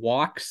clutch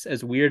walks,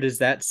 as weird as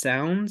that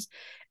sounds.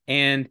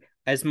 And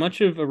as much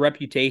of a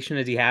reputation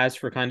as he has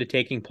for kind of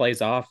taking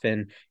plays off,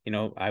 and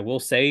I will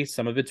say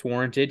some of it's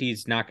warranted.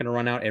 He's not going to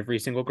run out every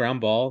single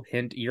ground ball.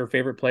 Hint, your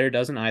favorite player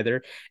doesn't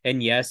either.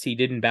 And yes, he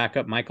didn't back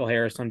up Michael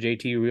Harris on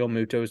JT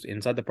Realmuto's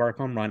inside the park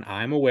home run.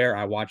 I'm aware.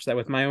 I watched that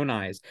with my own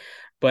eyes.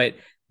 But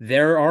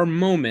there are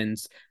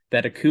moments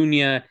that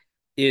Acuna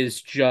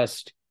is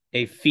just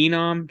a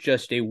phenom,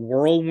 just a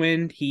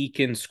whirlwind. He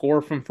can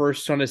score from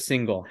first on a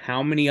single.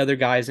 How many other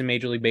guys in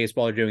Major League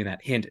Baseball are doing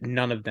that? Hint,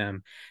 none of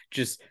them.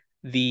 Just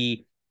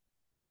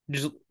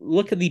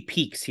look at the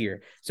peaks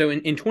here. So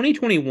in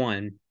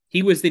 2021,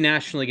 he was the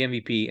National League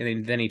MVP,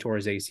 and then he tore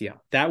his ACL.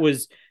 That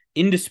was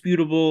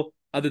indisputable,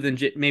 other than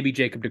maybe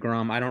Jacob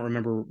deGrom. I don't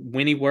remember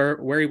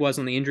where he was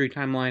on the injury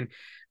timeline,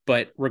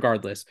 but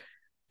regardless,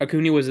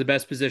 Acuna was the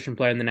best position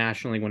player in the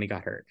National League when he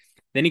got hurt.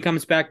 Then he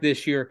comes back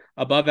this year,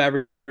 above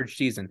average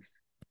season.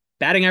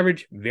 Batting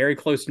average, very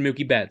close to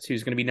Mookie Betts,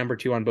 who's going to be number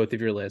 2 on both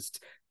of your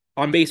lists.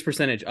 On base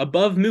percentage,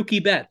 above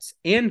Mookie Betts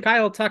and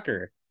Kyle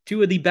Tucker,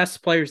 2 of the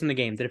best players in the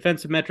game. The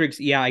defensive metrics,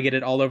 yeah, I get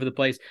it all over the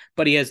place,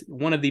 but he has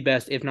one of the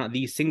best, if not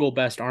the single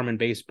best arm in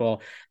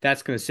baseball.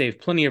 That's going to save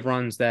plenty of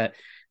runs that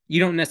you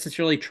don't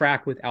necessarily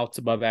track with outs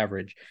above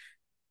average.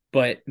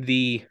 But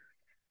the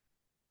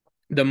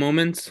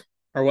moments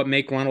are what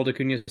make Ronald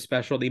Acuna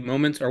special. The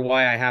moments are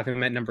why I have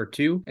him at number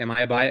 2. Am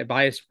I a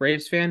biased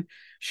Braves fan?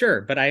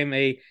 Sure, but I am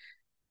a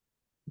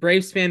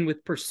Braves fan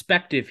with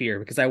perspective here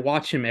because I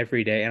watch him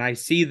every day and I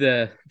see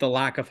the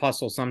lack of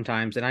hustle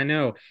sometimes. And I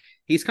know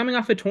he's coming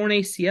off a torn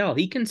ACL.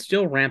 He can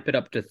still ramp it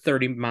up to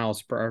 30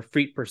 miles per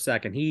feet per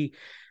second. He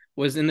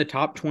was in the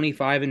top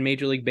 25 in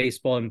Major League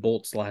Baseball in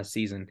bolts last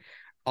season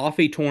off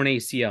a torn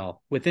ACL.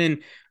 Within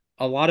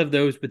a lot of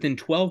those, within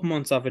 12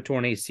 months off a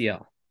torn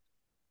ACL.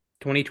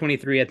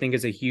 2023, I think,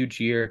 is a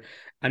huge year.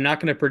 I'm not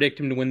going to predict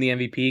him to win the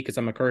MVP because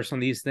I'm a curse on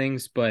these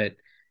things, but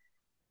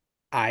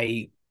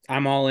I'm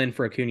all in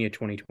for Acuna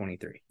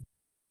 2023.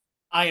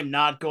 I am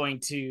not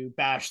going to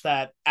bash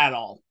that at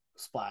all,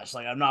 Splash.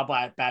 Like, I'm not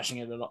bashing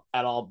it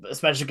at all,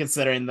 especially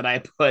considering that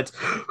I put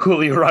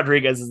Julio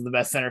Rodriguez as the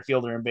best center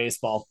fielder in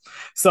baseball.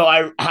 So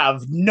I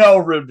have no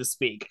room to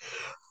speak.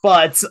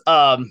 But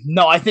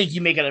no, I think you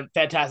make it a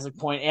fantastic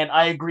point, and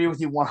I agree with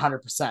you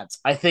 100%.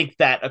 I think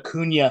that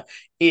Acuna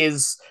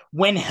is,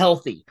 when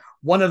healthy,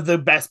 one of the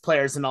best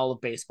players in all of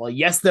baseball.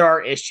 Yes, there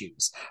are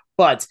issues,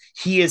 but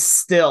he is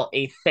still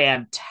a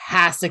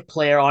fantastic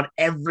player on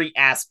every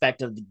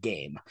aspect of the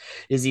game.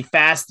 Is he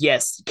fast?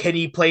 Yes. Can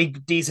he play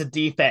decent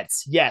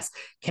defense? Yes.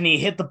 Can he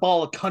hit the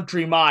ball a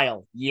country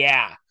mile?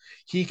 Yeah.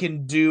 He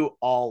can do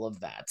all of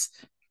that.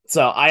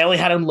 So I only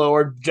had him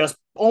lowered just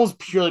almost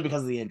purely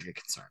because of the injury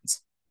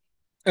concerns.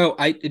 Oh,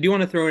 I do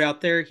want to throw it out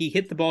there. He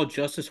hit the ball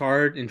just as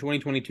hard in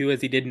 2022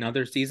 as he did in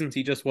other seasons.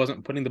 He just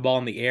wasn't putting the ball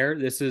in the air.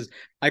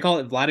 I call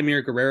it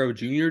Vladimir Guerrero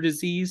Jr.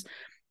 disease.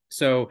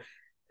 So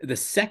the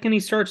second he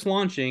starts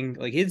launching,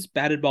 like, his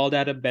batted ball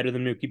data better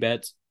than Mookie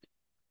Betts,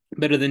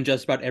 better than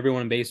just about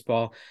everyone in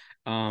baseball.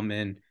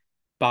 And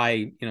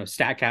by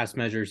Statcast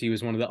measures, he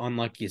was one of the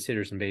unluckiest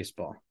hitters in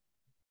baseball.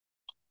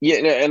 Yeah,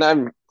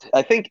 and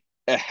I think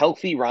a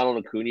healthy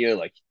Ronald Acuna,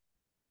 like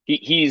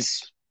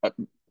he's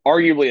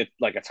arguably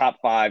like a top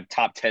 5,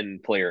 top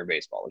 10 player in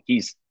baseball. Like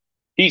he's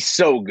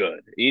so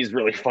good. He's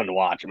really fun to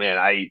watch,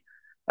 man.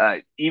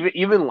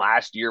 Even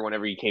last year,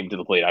 whenever he came to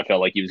the plate, I felt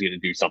like he was going to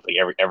do something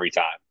every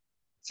time.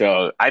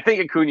 So I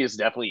think Acuna is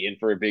definitely in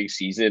for a big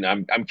season.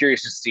 I'm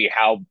curious to see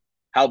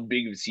how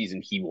big of a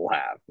season he will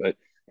have. But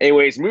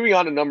anyways, moving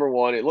on to number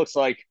 1, it looks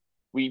like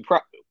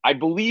I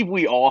believe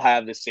we all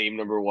have the same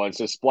number 1.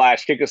 So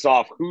Splash, kick us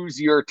off.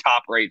 Who's your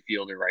top right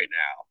fielder right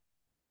now?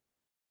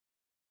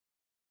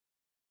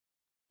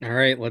 All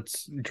right,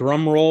 let's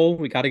drum roll.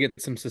 We got to get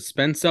some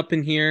suspense up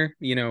in here,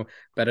 the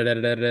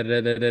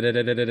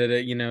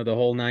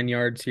whole 9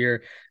 yards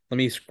here. Let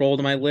me scroll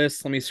to my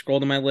list.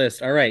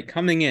 All right,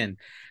 coming in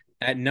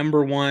at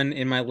number 1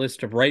 in my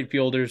list of right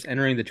fielders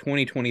entering the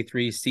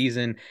 2023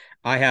 season,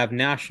 I have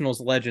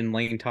Nationals legend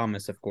Lane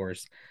Thomas, of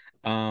course.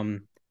 I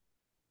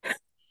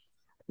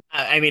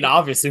I mean,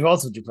 obviously, who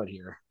else would you put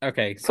here?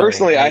 Okay, sorry.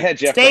 Personally, I had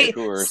Jeff Stay,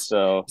 Bencour,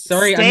 so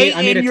Sorry, I stay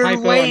made in a your typo.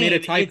 I made a lane.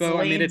 It's typo.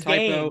 I made a Lane's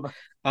typo.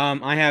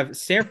 game. I have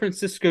San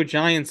Francisco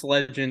Giants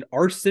legend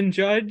Arson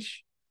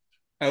Judge.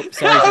 Oh,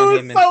 sorry, I Jon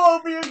was Heyman. so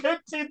over you to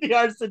the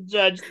Arson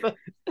Judge. That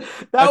Okay.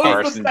 was the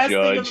Arson best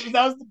thing. Judge.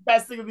 That was the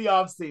best thing of the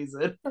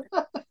offseason.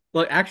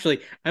 Look,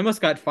 actually, I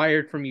almost got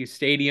fired from U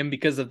Stadium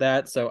because of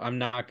that, so I'm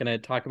not going to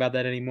talk about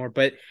that anymore.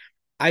 But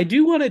I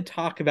do want to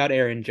talk about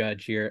Aaron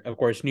Judge here. Of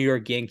course, New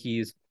York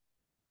Yankees.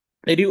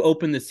 They do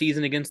open the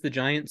season against the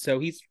Giants, so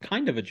he's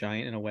kind of a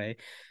Giant in a way.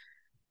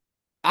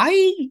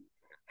 I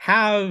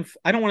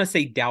don't want to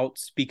say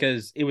doubts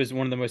because it was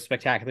one of the most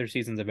spectacular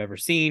seasons I've ever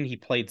seen. He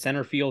played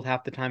center field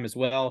half the time as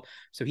well.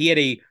 So he had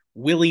a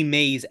Willie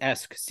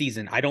Mays-esque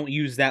season. I don't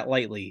use that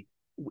lightly.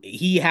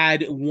 He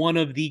had one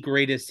of the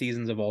greatest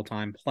seasons of all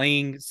time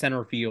playing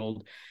center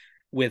field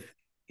with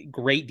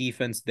great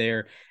defense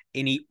there.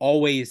 And he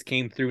always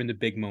came through in the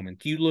big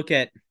moment. You look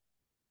at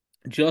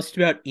just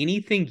about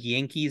anything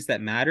Yankees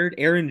that mattered,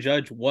 Aaron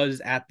Judge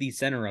was at the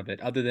center of it,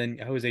 other than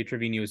Jose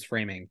Trevino's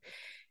framing.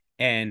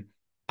 And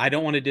I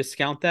don't want to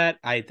discount that.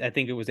 I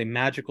think it was a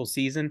magical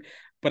season,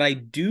 but I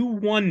do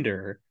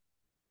wonder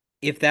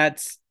if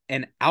that's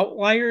an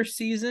outlier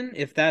season,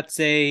 if that's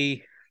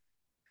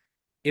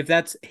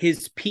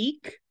his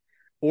peak,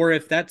 or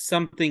if that's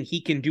something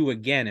he can do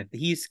again. If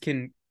he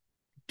can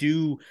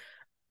do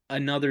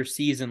another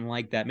season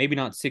like that, maybe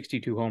not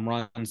 62 home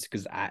runs,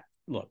 because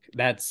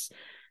that's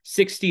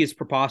 60 is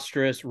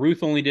preposterous.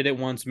 Ruth only did it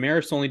once.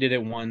 Maris only did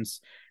it once.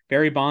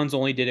 Barry Bonds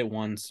only did it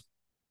once.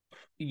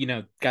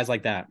 Guys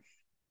like that.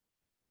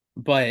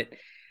 But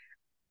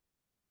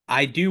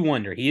I do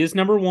wonder. He is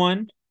number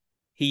one.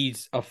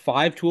 He's a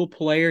 5-tool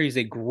player. He's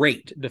a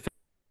great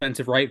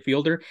defensive right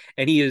fielder,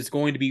 and he is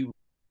going to be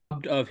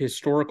robbed of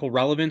historical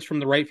relevance from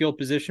the right field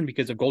position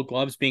because of Gold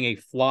Gloves being a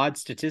flawed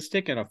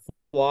statistic and a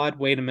flawed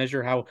way to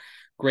measure how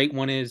great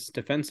one is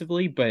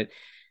defensively. But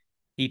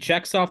he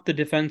checks off the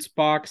defense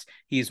box.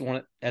 He's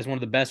one of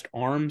the best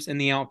arms in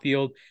the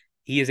outfield.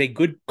 He is a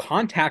good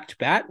contact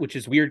bat, which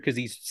is weird because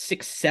he's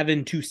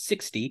 6'7",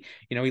 260.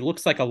 He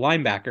looks like a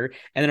linebacker.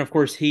 And then, of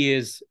course, he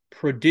is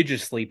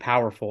prodigiously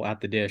powerful at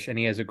the dish, and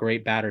he has a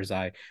great batter's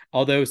eye.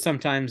 Although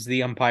sometimes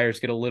the umpires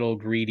get a little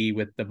greedy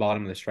with the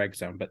bottom of the strike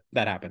zone, but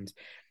that happens.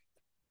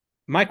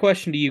 My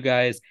question to you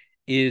guys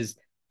is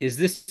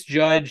this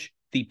Judge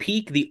the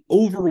peak, the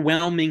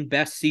overwhelming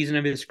best season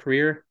of his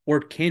career,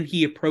 or can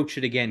he approach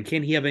it again?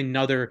 Can he have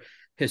another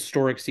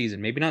historic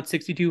season? Maybe not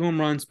 62 home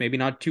runs, maybe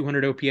not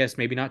 200 OPS,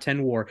 maybe not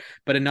 10 WAR,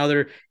 but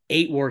another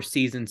 8 WAR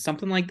season,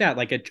 something like that.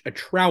 Like a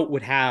Trout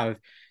would have.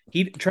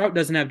 Trout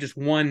doesn't have just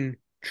one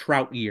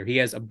Trout year. He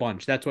has a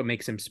bunch. That's what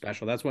makes him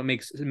special. That's what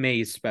makes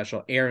Mays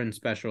special, Aaron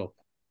special,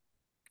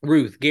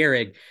 Ruth,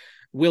 Gehrig,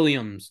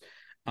 Williams.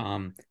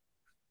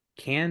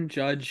 Can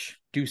Judge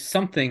do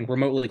something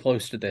remotely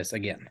close to this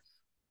again?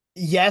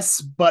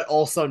 Yes, but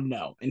also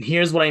no. And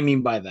here's what I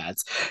mean by that.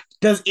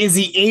 Is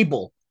he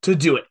able to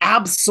do it?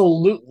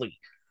 Absolutely.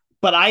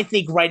 But I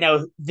think right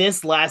now,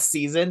 this last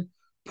season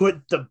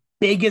put the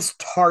biggest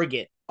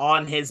target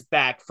on his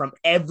back from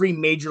every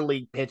major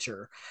league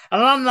pitcher.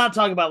 And I'm not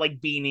talking about like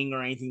Beaning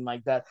or anything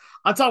like that.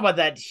 I'm talking about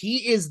that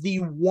he is the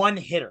one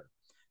hitter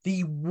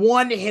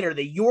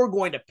that you're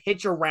going to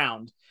pitch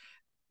around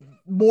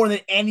more than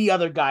any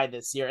other guy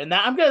this year. And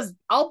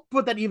I'll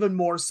put that even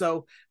more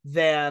so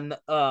than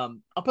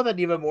Juan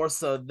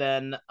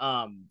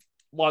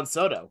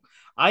Soto.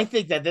 I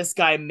think that this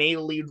guy may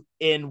lead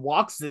in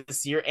walks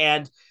this year,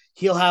 and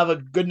he'll have a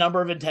good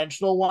number of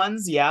intentional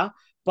ones, yeah.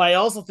 But I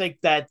also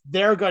think that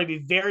there are going to be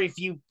very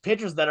few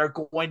pitchers that are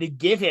going to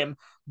give him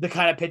the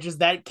kind of pitches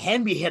that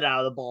can be hit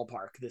out of the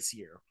ballpark this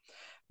year.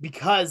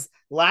 Because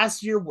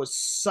last year was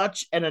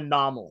such an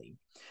anomaly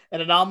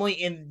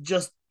in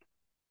just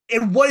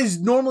in what is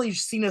normally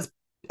seen as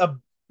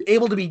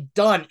able to be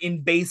done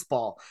in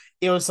baseball.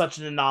 It was such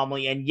an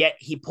anomaly, and yet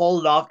he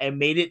pulled it off and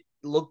made it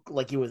look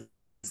like it was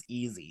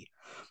easy.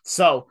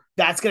 So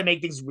that's going to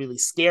make things really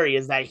scary,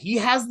 is that he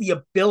has the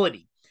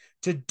ability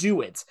to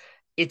do it.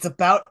 It's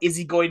about, is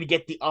he going to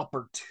get the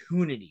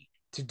opportunity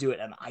to do it?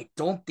 And I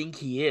don't think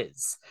he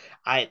is.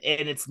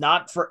 It's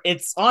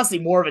honestly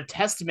more of a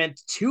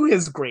testament to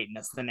his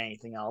greatness than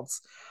anything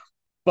else.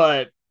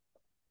 But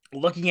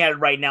looking at it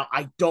right now,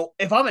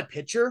 if I'm a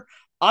pitcher,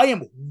 I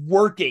am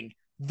working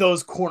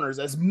those corners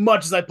as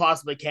much as I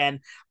possibly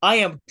can. I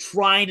am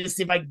trying to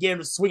see if I can get him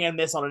to swing and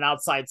miss on an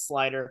outside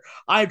slider.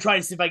 I am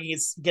trying to see if I can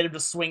get him to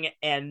swing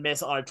and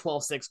miss on a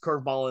 12-6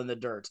 curveball in the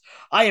dirt.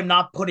 I am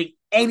not putting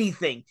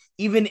anything,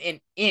 even an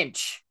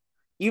inch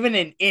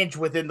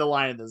within the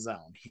line of the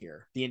zone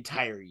here the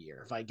entire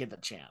year if I get the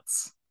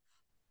chance.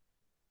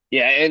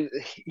 Yeah, and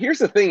here's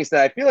the thing is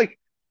that I feel like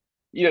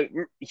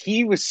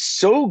he was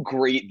so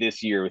great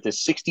this year with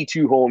his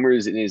 62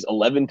 homers and his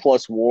 11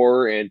 plus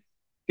WAR and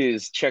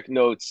his check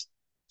notes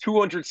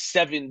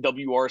 207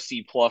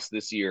 WRC plus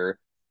this year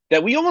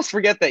that we almost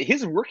forget that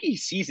his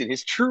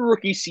true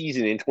rookie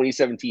season in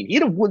 2017, he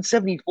had a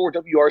 174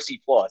 WRC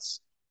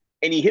plus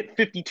and he hit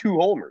 52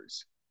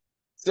 homers.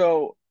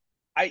 So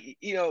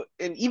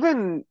and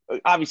even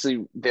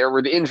obviously there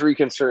were the injury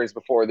concerns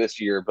before this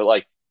year, but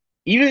like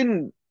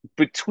even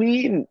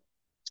between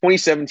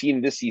 2017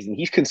 and this season,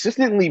 he's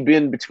consistently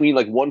been between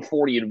like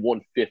 140 and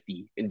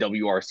 150 in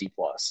WRC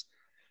plus.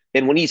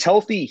 And when he's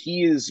healthy,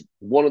 he is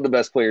one of the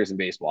best players in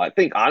baseball. I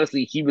think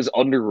honestly he was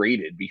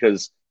underrated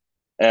because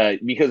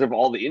of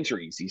all the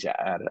injuries he's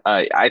had.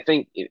 I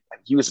think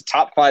he was a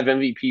top five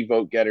MVP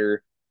vote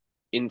getter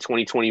in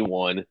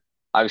 2021.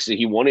 Obviously,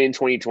 he won it in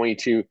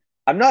 2022.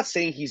 I'm not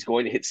saying he's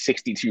going to hit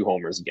 62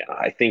 homers again.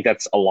 I think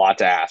that's a lot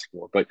to ask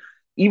for. But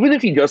even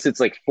if he just hits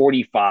like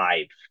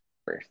 45,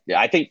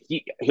 I think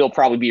he'll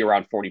probably be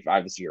around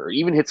 45 this year, or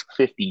even hits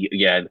 50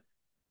 again.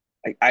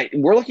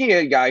 We're looking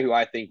at a guy who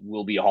I think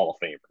will be a Hall of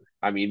Famer.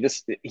 I mean,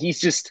 he's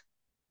just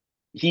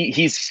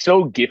he's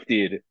so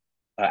gifted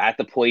at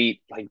the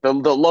plate. Like the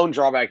lone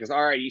drawback is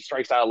all right. He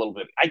strikes out a little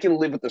bit. I can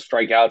live with the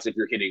strikeouts if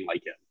you're hitting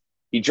like him.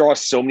 He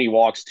draws so many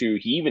walks too.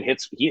 He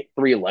hit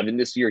 311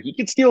 this year. He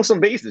could steal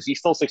some bases. He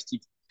stole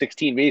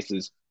 16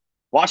 bases.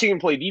 Watching him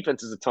play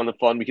defense is a ton of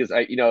fun because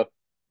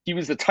he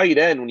was the tight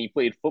end when he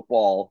played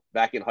football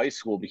back in high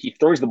school, but he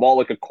throws the ball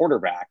like a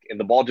quarterback and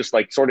the ball just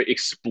like sort of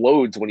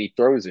explodes when he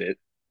throws it.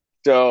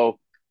 So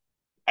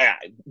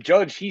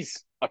Judge,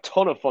 he's a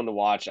ton of fun to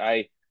watch.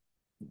 I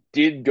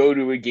did go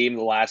to a game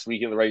the last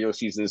week in the regular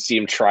season to see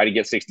him try to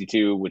get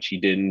 62, which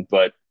he didn't.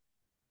 But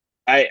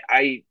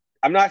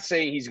I'm not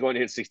saying he's going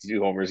to hit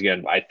 62 homers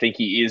again. But I think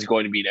he is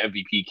going to be an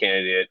MVP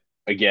candidate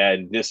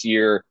again this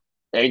year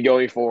and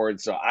going forward.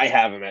 So I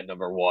have him at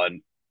number one.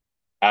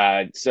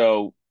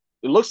 So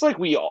it looks like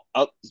we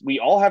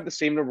all have the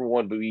same number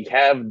one, but we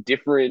have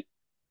different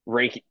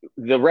rank.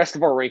 The rest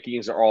of our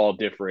rankings are all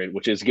different,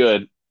 which is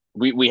good.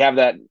 We have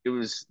that. It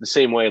was the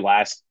same way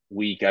last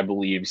week, I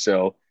believe.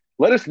 So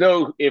let us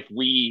know if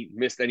we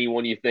missed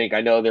anyone you think.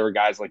 I know there were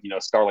guys like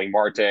Starling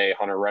Marte,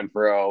 Hunter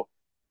Renfroe,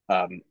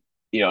 um,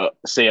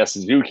 Seiya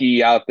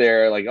Suzuki out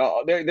there. Like,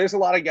 there's a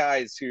lot of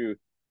guys who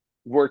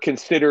were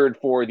considered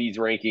for these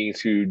rankings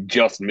who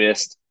just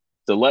missed.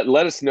 So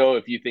let us know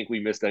if you think we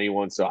missed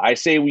anyone. So I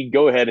say we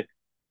go ahead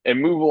and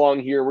move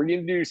along here. We're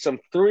going to do some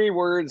 3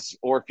 words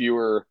or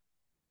fewer.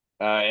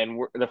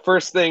 The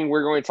first thing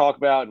we're going to talk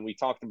about, and we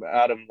talked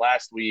about him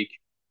last week,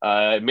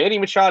 Manny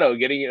Machado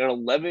getting an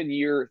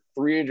 11-year,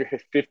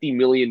 $350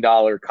 million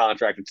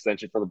contract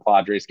extension for the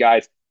Padres.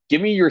 Guys,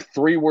 give me your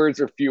 3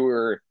 words or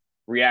fewer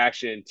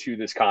reaction to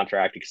this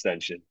contract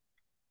extension.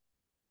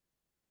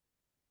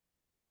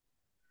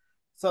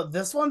 So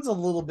this one's a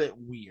little bit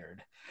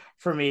weird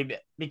for me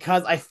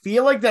because I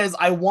feel like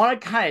I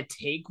want to kind of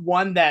take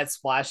one that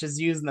Splash has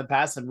used in the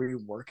past and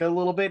rework it a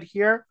little bit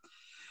here.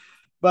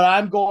 But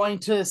I'm going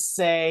to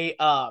say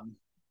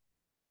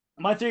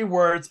my 3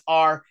 words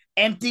are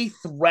empty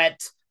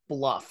threat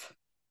bluff.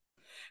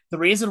 The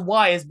reason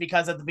why is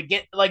because at the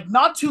beginning, like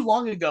not too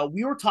long ago,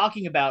 we were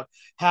talking about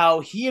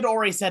how he had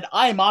already said,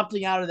 "I am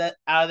opting out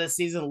of this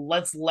season.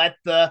 Let's let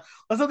the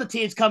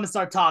teams come and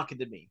start talking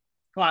to me.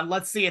 Come on,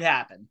 let's see it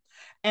happen."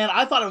 And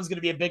I thought it was going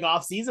to be a big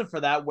off season for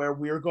that, where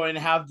we were going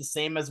to have the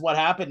same as what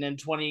happened in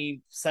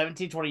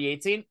 2017,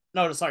 2018.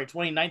 No, sorry,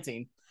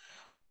 2019,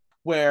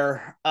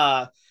 where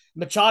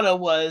Machado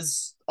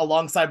was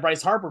alongside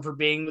Bryce Harper for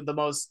being the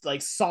most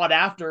like sought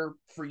after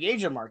free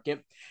agent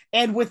market.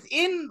 And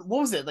within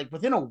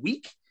a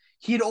week,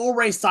 he'd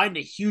already signed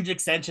a huge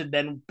extension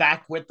then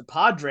back with the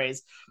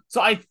Padres.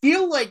 So I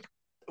feel like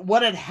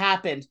what had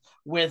happened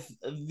with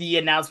the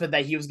announcement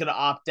that he was going to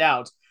opt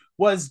out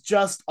was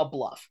just a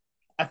bluff.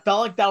 I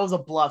felt like that was a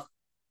bluff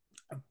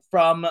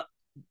from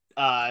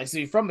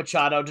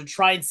Machado to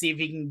try and see if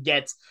he can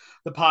get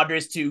the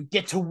Padres to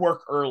get to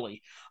work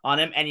early on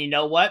him. And you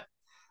know what?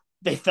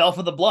 They fell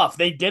for the bluff.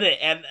 They did it.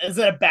 And is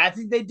it a bad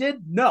thing they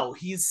did? No,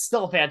 he's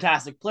still a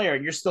fantastic player,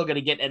 and you're still going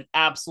to get an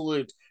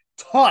absolute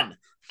ton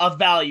of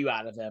value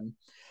out of him.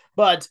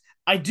 But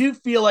I do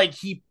feel like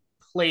he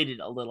played it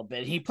a little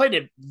bit. He played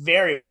it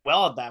very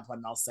well at that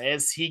point, I'll say,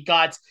 as he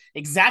got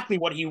exactly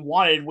what he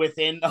wanted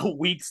within a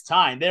week's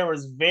time. There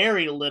was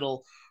very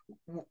little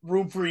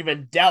room for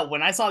even doubt.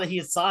 When I saw that he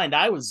had signed,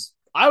 I was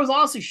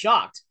honestly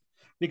shocked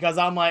because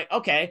I'm like,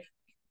 okay,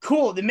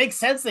 cool. It makes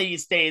sense that he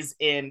stays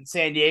in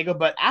San Diego,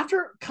 but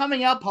after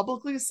coming out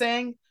publicly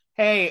saying,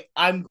 "Hey,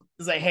 I'm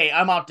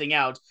opting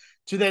out,"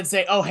 to then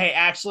say, "Oh, hey,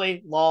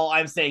 actually, lol,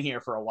 I'm staying here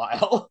for a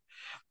while,"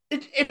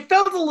 it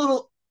felt a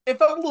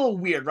little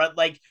weird, right?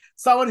 Like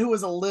someone who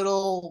was a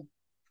little,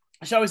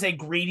 shall we say,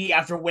 greedy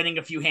after winning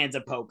a few hands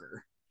of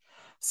poker.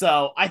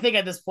 So I think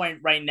at this point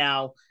right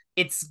now,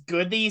 it's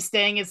good that he's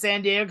staying in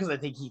San Diego because I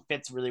think he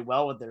fits really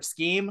well with their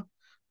scheme,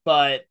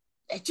 but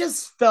it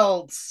just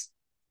felt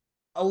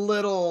a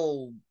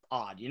little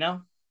odd, you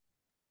know?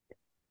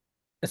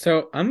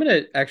 So I'm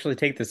going to actually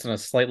take this in a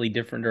slightly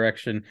different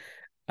direction.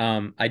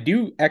 I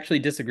do actually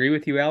disagree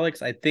with you,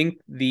 Alex. I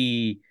think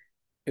it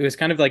was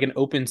kind of like an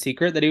open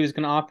secret that he was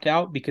going to opt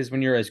out because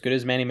when you're as good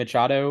as Manny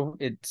Machado,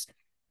 it's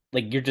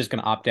like you're just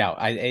going to opt out.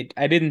 I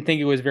didn't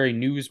think it was very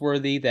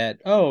newsworthy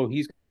that, oh,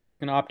 he's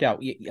going to opt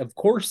out. Of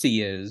course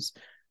he is.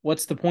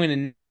 What's the point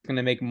in going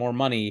to make more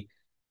money?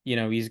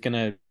 He's going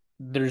to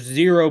there's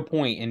 0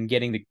 point in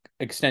getting the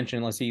extension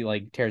unless he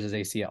like tears his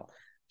ACL.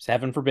 So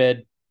heaven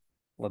forbid,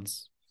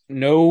 let's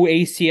no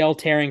ACL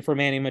tearing for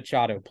Manny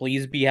Machado.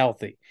 Please be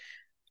healthy.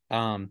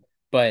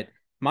 But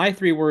my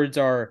 3 words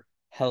are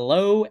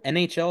hello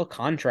NHL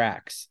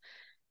contracts.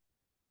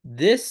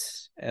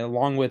 This,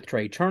 along with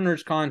Trey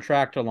Turner's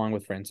contract, along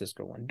with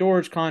Francisco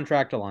Lindor's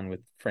contract, along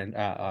with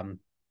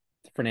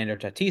Fernando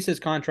Tatis's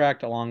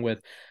contract, along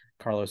with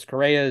Carlos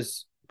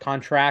Correa's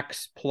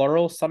contracts,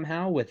 plural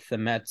somehow, with the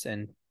Mets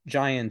and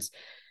Giants.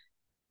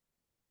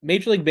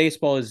 Major League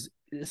Baseball is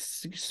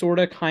sort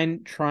of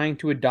trying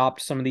to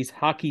adopt some of these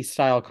hockey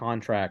style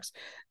contracts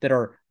that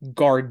are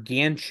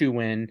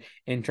gargantuan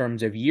in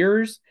terms of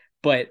years,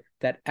 but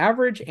that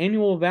average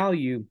annual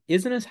value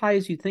isn't as high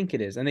as you think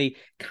it is. And they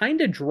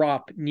kind of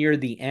drop near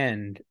the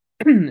end.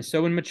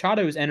 So when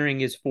Machado is entering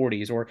his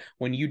 40s, or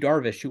when Yu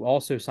Darvish, who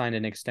also signed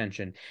an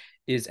extension,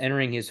 is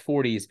entering his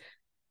 40s,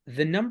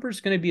 the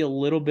number's going to be a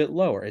little bit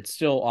lower. It's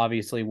still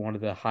obviously one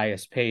of the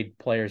highest paid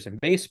players in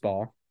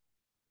baseball,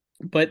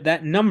 but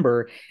that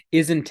number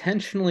is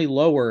intentionally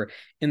lower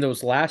in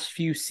those last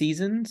few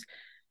seasons.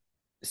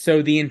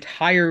 So the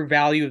entire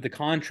value of the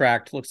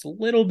contract looks a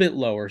little bit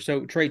lower.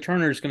 So Trey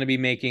Turner is going to be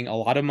making a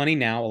lot of money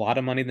now, a lot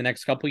of money the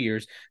next couple of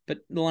years, but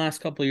the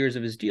last couple of years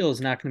of his deal is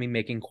not going to be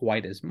making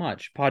quite as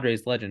much.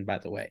 Padres legend, by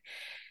the way,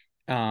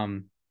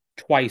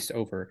 twice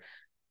over.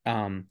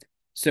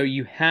 So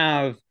you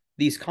have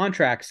these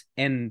contracts,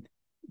 and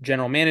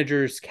general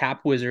managers,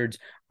 cap wizards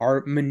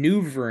are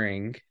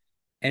maneuvering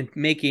and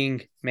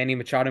making Manny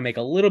Machado make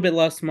a little bit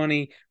less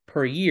money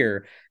per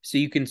year. So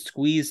you can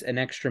squeeze an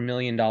extra $1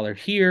 million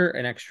here,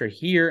 an extra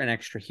here, an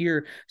extra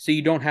here. So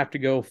you don't have to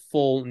go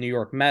full New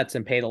York Mets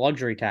and pay the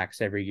luxury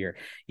tax every year.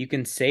 You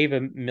can save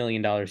 $1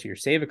 million here,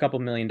 save a couple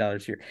 $1 million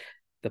here.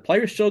 The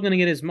player's still going to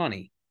get his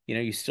money.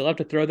 You still have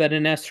to throw that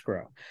in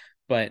escrow.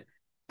 But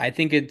I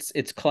think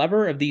it's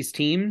clever of these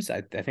teams.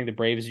 I think the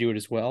Braves do it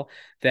as well,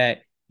 that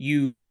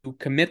you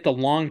commit the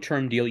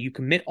long-term deal, you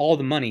commit all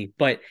the money,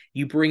 but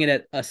you bring it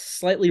at a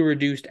slightly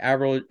reduced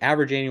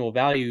average annual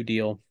value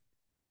deal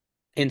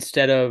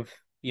instead of,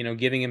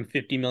 giving him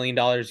 $50 million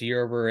a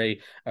year over a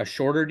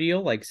shorter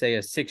deal, like say a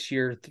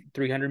 6-year,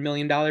 $300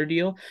 million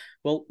deal.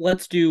 Well,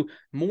 let's do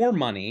more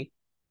money,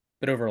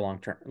 but over a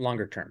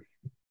longer term.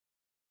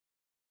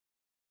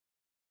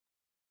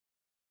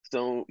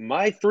 So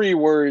my 3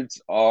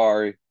 words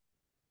are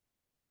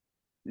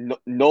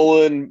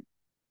Nolan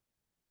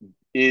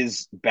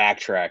is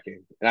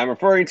backtracking, and I'm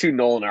referring to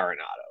Nolan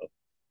Arenado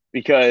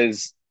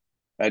because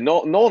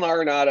Nolan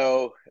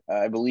Arenado,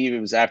 I believe it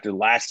was after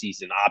last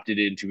season, opted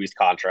into his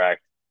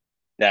contract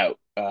that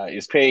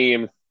is paying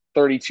him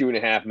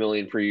 $32.5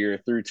 million per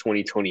year through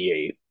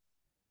 2028.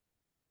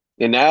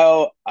 And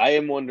now I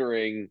am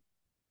wondering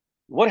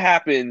what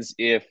happens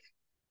if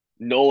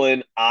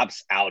Nolan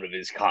opts out of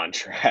his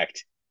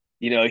contract.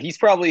 He's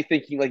probably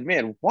thinking like,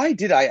 man, why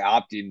did I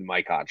opt into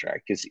my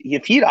contract? Because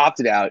if he'd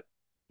opted out,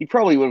 he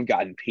probably would have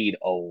gotten paid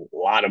a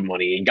lot of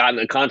money and gotten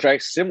a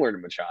contract similar to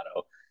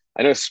Machado.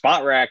 I know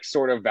Spotrac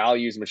sort of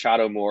values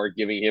Machado more,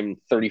 giving him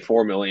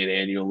 $34 million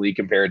annually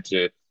compared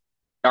to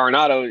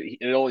Arenado.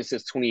 It only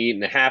says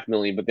 $28.5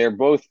 million, but they're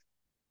both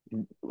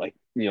like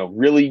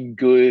really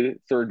good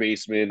third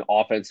basemen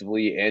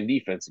offensively and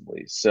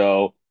defensively.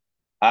 So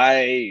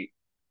I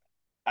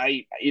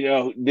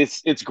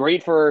this it's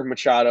great for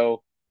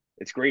Machado.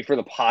 It's great for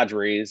the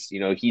Padres.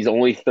 He's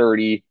only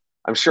 30.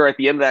 I'm sure at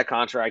the end of that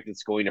contract,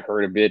 it's going to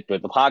hurt a bit,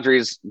 but the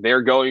Padres,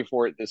 they're going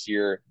for it this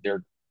year.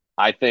 They're,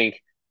 I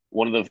think,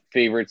 one of the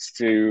favorites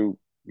to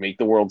make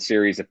the World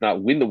Series, if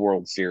not win the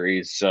World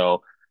Series.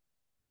 So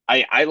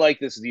I like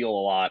this deal a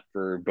lot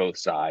for both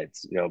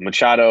sides.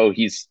 Machado,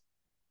 he's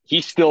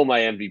still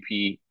my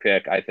MVP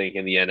pick, I think,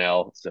 in the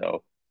NL.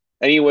 So,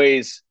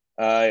 anyways,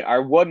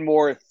 our one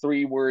more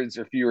 3 words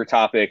or fewer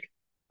topic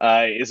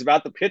is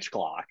about the pitch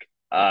clock.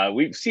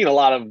 We've seen a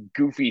lot of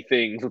goofy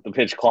things with the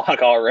pitch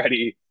clock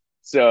already.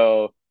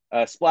 So,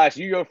 Splash,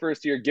 you go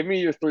first here. Give me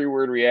your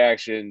 3-word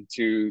reaction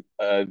to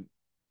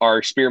our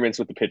experiments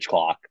with the pitch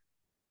clock.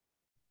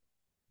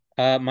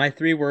 My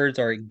 3 words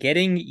are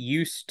getting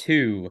used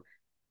to.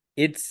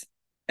 It's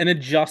an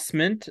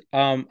adjustment.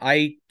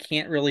 I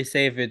can't really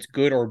say if it's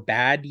good or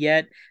bad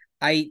yet.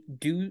 I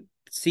do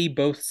see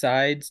both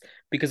sides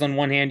because on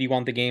one hand you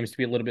want the games to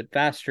be a little bit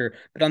faster,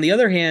 but on the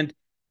other hand,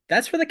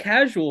 that's for the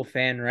casual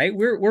fan, right?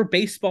 We're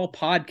baseball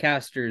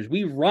podcasters.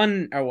 We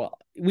run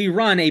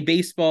a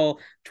baseball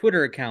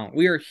Twitter account.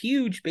 We are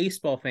huge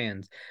baseball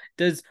fans.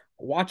 Does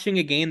watching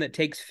a game that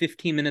takes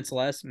 15 minutes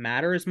less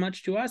matter as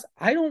much to us?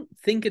 I don't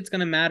think it's going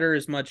to matter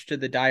as much to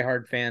the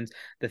diehard fans,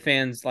 the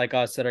fans like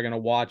us that are going to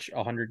watch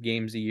 100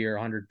 games a year,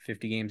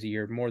 150 games a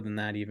year, more than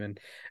that even.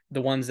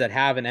 The ones that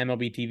have an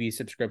MLB TV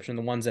subscription,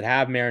 the ones that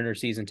have Mariner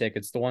season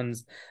tickets, the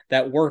ones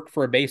that work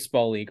for a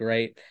baseball league,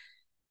 right?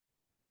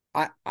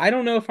 I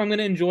don't know if I'm going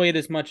to enjoy it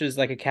as much as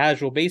like a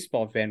casual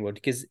baseball fan would,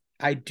 because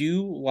I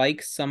do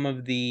like some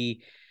of the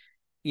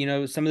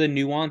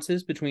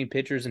nuances between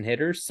pitchers and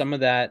hitters, some of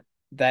that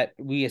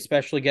we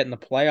especially get in the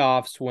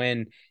playoffs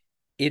when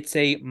it's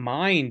a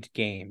mind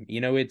game.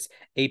 It's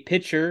a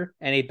pitcher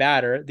and a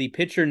batter. The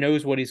pitcher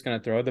knows what he's going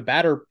to throw. The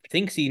batter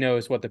thinks he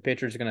knows what the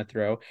pitcher is going to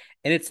throw.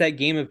 And it's that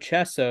game of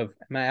chess of,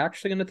 am I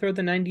actually going to throw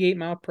the 98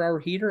 mile per hour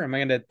heater? Am I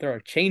going to throw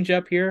a change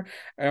up here?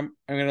 Or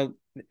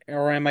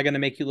am I going to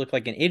make you look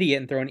like an idiot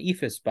and throw an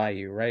ephus by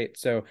you? Right.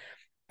 So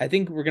I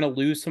think we're going to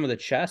lose some of the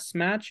chess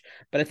match,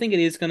 but I think it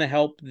is going to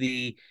help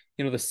the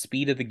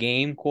speed of the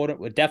game.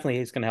 It definitely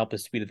is going to help the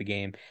speed of the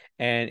game.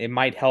 And it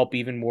might help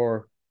even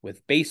more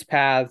with base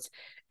paths.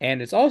 And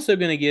it's also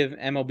going to give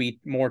MLB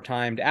more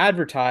time to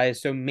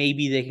advertise. So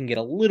maybe they can get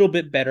a little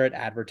bit better at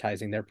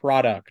advertising their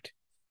product.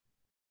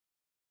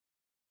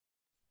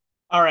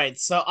 All right,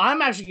 so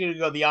I'm actually going to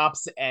go the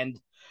opposite end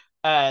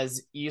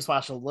as you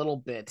swatch a little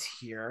bit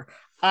here.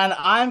 And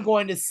I'm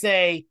going to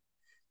say,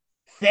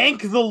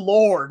 thank the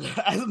Lord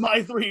as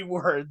my 3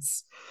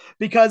 words,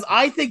 because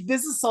I think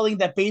this is something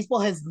that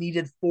baseball has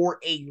needed for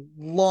a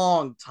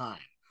long time.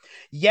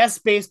 Yes,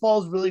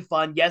 baseball is really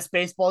fun. Yes,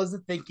 baseball is a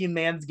thinking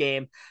man's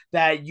game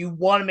that you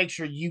want to make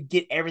sure you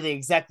get everything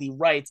exactly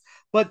right.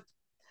 But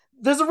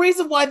there's a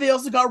reason why they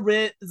also got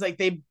rid. It's like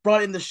they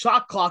brought in the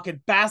shot clock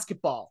in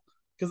basketball,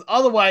 because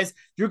otherwise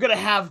you're gonna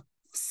have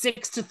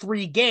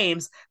 6-3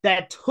 games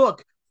that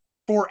took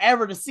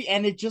forever to see,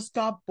 and it just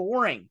got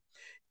boring.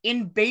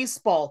 In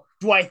baseball,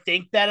 do I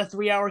think that a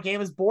 3-hour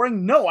game is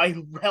boring? No, I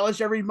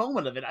relish every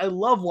moment of it. I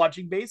love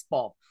watching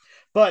baseball.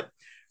 But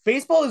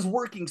baseball is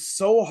working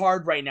so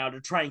hard right now to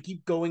try and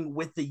keep going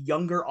with the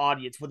younger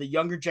audience, with the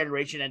younger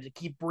generation, and to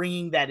keep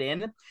bringing that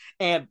in.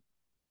 And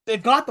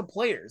they've got the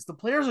players. The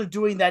players are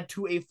doing that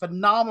to a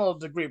phenomenal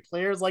degree.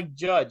 Players like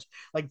Judge,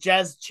 like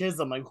Jazz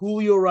Chisholm, like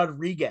Julio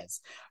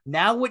Rodriguez.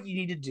 Now, what you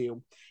need to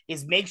do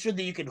is make sure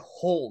that you can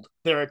hold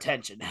their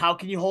attention. How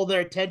can you hold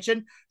their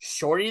attention?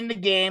 Shortening the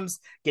games,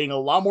 getting a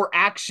lot more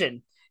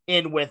action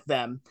in with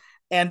them.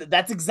 And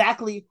that's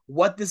exactly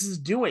what this is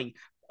doing.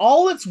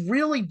 All it's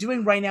really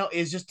doing right now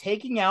is just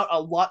taking out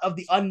a lot of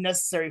the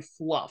unnecessary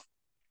fluff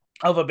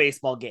of a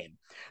baseball game.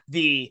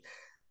 The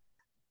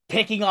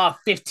picking off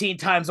 15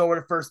 times over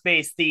to first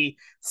base, the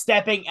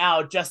stepping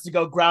out just to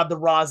go grab the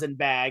rosin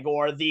bag,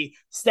 or the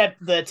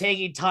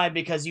taking time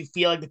because you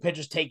feel like the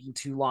pitcher's taking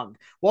too long.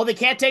 Well, they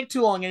can't take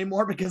too long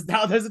anymore because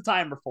now there's a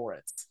timer for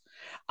it.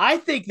 I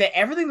think that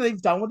everything that they've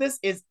done with this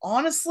is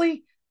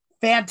honestly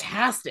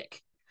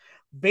fantastic.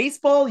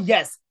 Baseball,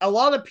 yes, a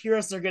lot of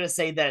purists are going to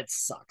say that it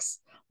sucks.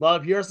 A lot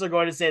of purists are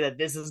going to say that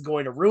this is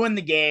going to ruin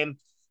the game,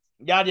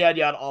 yada, yada,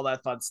 yada, all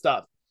that fun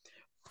stuff.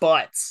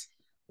 But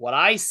what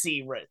I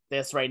see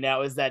this right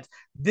now is that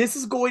this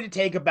is going to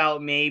take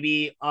about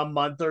maybe a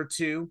month or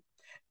two,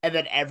 and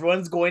then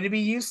everyone's going to be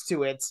used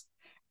to it.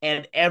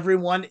 And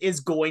everyone is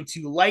going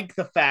to like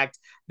the fact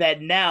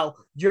that now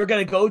you're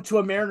going to go to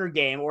a Mariner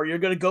game, or you're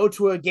going to go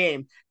to a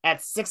game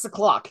at 6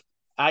 o'clock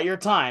at your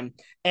time,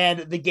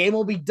 and the game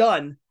will be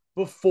done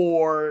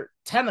before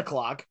 10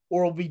 o'clock,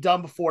 or will be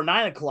done before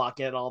 9 o'clock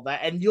and all that.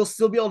 And you'll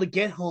still be able to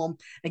get home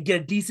and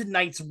get a decent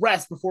night's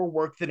rest before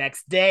work the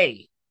next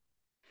day.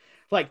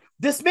 Like,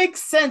 this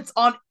makes sense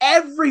on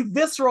every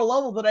visceral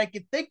level that I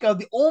could think of.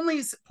 The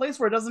only place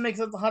where it doesn't make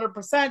sense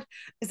 100%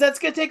 is that's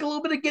going to take a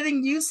little bit of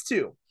getting used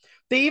to.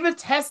 They even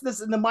tested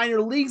this in the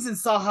minor leagues and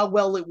saw how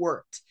well it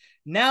worked.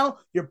 Now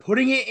you're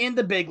putting it in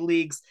the big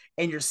leagues,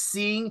 and you're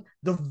seeing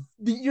the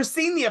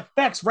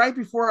effects right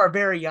before our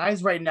very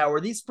eyes right now, where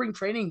these spring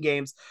training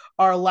games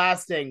are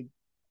lasting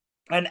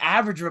an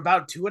average of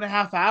about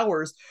 2.5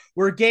 hours,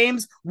 where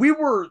games we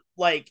were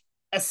like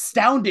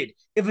astounded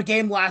if a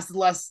game lasted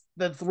less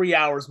than 3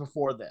 hours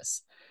before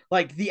this.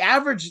 Like, the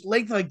average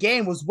length of a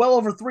game was well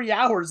over 3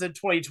 hours in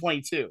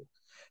 2022.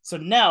 So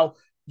now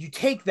you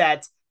take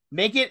that,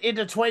 make it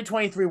into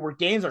 2023 where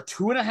games are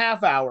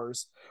 2.5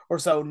 hours or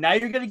so. Now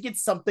you're going to get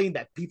something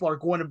that people are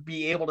going to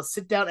be able to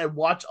sit down and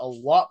watch a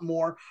lot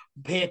more,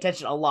 pay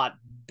attention a lot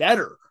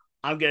better,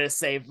 I'm going to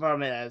say,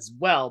 from it as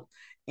well.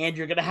 And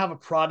you're going to have a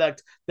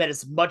product that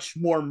is much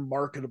more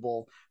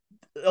marketable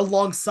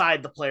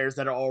alongside the players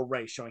that are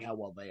already showing how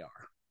well they are.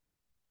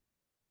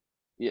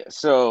 Yeah,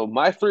 so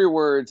my 3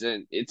 words,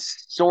 and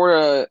it's sort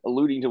of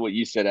alluding to what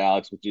you said,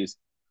 Alex, which is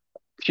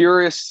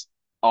purists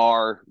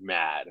are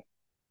mad.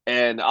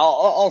 And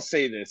I'll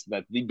say this,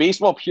 that the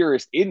baseball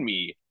purist in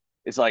me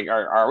is like,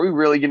 are we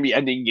really going to be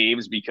ending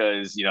games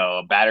because,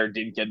 a batter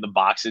didn't get in the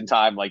box in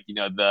time? Like,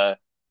 the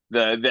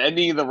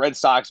ending of the Red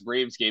Sox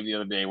Braves game the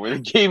other day, where the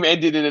game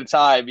ended in a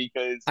tie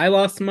because I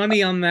lost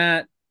money on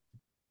that.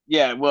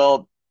 Yeah,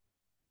 well,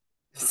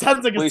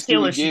 sounds like a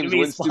skill issue games, to me.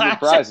 win stupid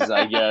prizes,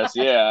 I guess.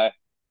 Yeah.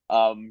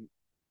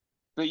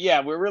 But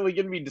yeah, we're really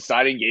going to be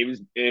deciding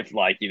games if,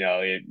 like,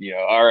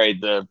 all right,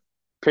 the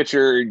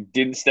pitcher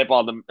didn't step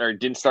on them or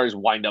didn't start his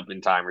wind up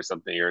in time or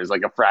something, or is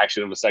like a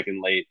fraction of a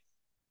second late.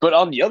 But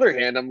on the other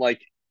hand, I'm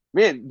like,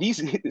 man,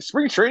 these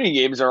spring training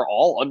games are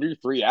all under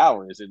 3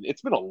 hours, and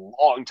it's been a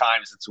long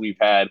time since we've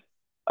had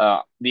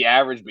the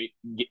average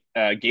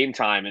game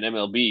time in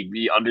MLB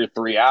be under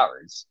 3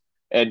 hours.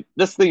 And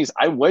this thing is,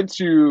 I went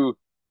to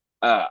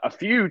a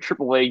few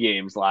AAA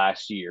games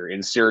last year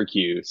in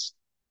Syracuse,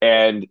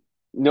 and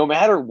no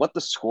matter what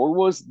the score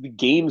was, the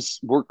games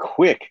were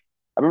quick.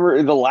 I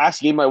remember the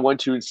last game I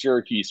went to in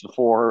Syracuse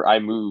before I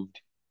moved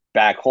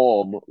back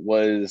home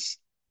was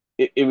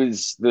it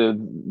was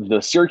the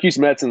Syracuse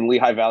Mets and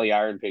Lehigh Valley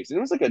Iron Pigs. It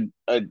was like a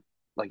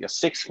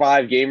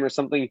 6-5 game or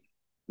something.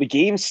 The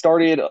game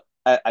started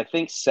at I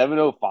think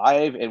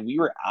 7:05 and we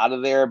were out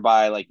of there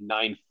by like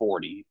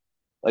 9:40.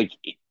 Like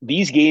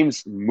these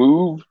games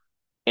move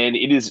and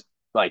it is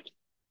like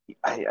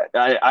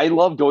I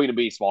love going to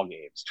baseball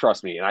games,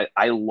 trust me, and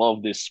I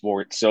love this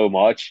sport so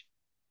much.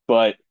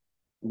 But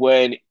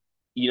when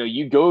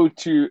you go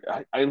to,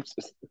 I'm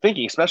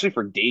thinking, especially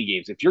for day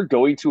games, if you're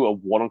going to a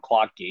 1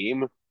 o'clock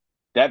game,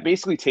 that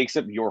basically takes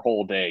up your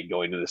whole day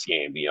going to this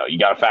game. You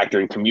got to factor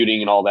in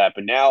commuting and all that.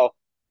 But now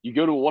you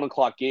go to a 1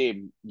 o'clock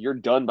game, you're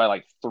done by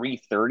like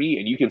 3:30,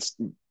 and you can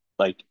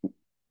like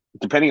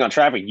depending on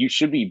traffic, you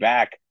should be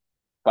back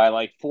by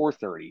like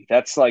 4:30.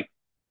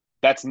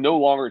 That's no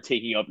longer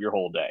taking up your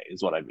whole day,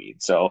 is what I mean.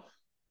 So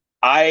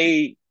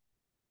I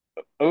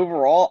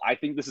overall, I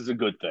think this is a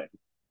good thing,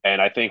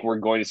 and I think we're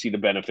going to see the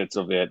benefits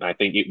of it. And I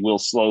think it will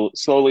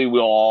slowly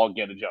we'll all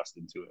get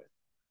adjusted to it.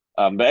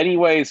 But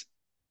anyways,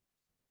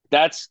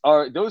 those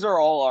are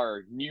all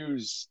our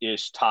news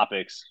ish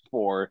topics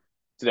for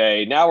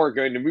today. Now we're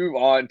going to move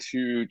on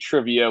to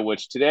trivia,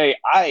 which today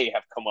I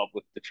have come up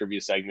with the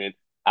trivia segment.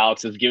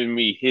 Alex has given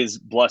me his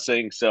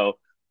blessing, so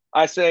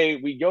I say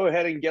we go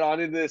ahead and get on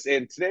into this.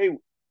 And today,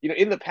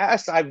 in the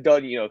past I've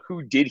done,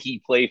 who did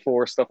he play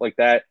for, stuff like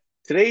that.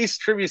 Today's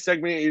trivia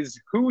segment is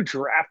who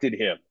drafted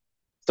him.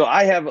 So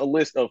I have a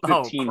list of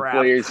Oh 15 crap.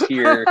 players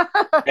here,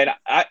 and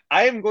I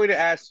am going to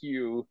ask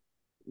you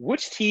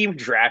which team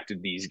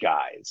drafted these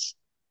guys.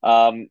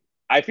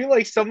 I feel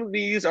like some of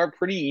these are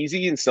pretty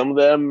easy, and some of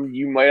them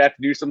you might have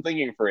to do some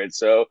thinking for it.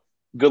 So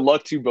good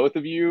luck to both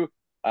of you.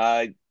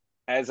 Uh,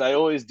 as I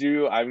always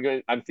do, I'm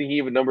thinking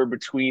of a number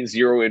between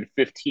 0 and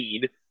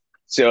 15.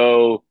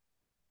 So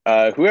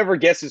whoever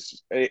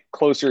guesses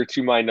closer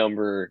to my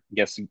number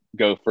gets to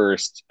go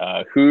first.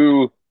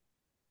 Who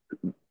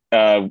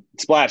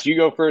Splash, you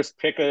go first.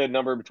 Pick a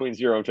number between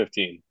 0 and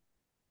 15.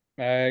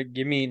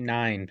 Give me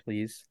 9,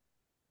 please.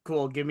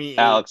 Cool. Give me 8.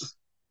 Alex.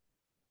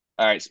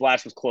 All right,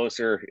 Splash was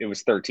closer. It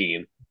was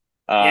 13.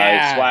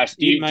 Yeah, Splash,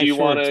 do eat you my do you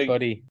want shorts, to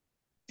buddy.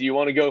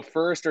 go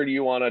first or do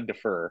you want to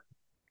defer?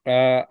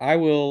 I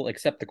will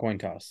accept the coin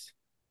toss.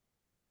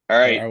 All Or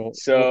right, I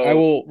so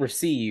will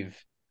receive.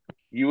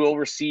 you will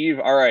receive.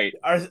 All right,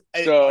 Or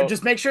so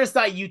just make sure it's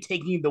not you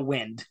taking the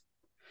wind.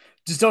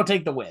 Just don't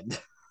take the wind.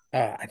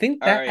 I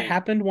think all that right,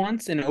 happened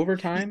once in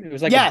overtime. It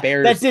was like a Yeah, that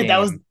Bears did.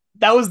 game.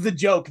 That was the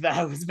joke that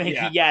I was making.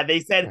 yeah. Yeah, they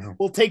said Oh.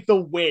 we'll take the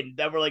win.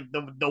 That we're like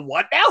the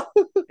what now?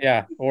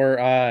 Yeah,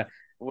 or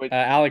What?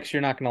 Alex,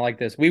 you're not gonna like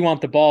this. We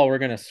want the ball. We're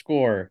gonna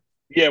score.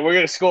 Yeah, we're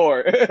gonna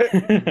score.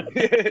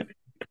 I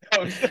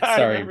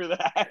Sorry. remember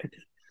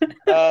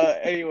that.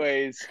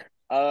 Anyways,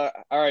 all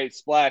right,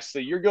 Splash. So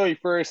you're going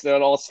first,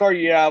 and I'll start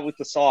you out with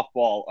the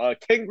softball.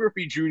 Ken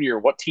Griffey Jr.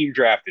 What team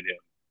drafted him?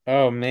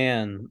 Oh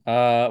man.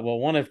 Well,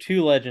 one of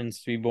two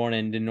legends to be born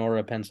in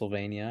Denora,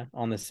 Pennsylvania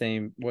on the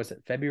same, was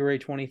it February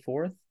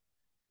 24th?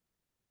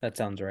 That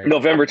sounds right.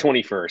 November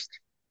 21st.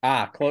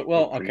 I'm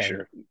Well, pretty okay.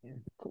 sure.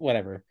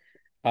 Whatever.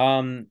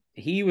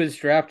 He was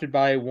drafted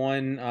by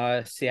one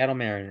Seattle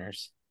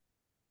Mariners.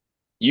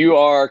 You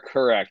are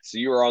correct. So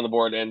you are on the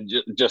board. And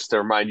just to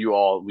remind you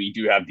all, we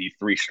do have the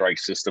three strike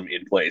system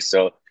in place.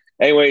 So,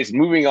 anyways,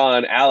 moving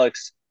on.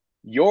 Alex,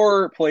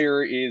 your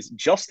player is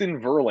Justin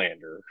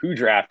Verlander. Who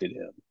drafted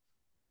him?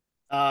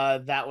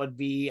 That would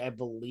be, I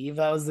believe,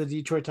 that was the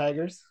Detroit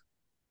Tigers.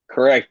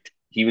 Correct.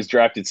 He was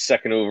drafted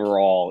second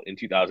overall in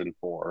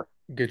 2004.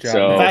 Good job, The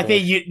man. So, fact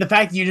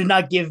that you did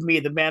not give me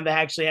the man that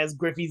actually has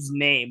Griffey's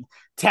name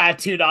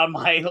tattooed on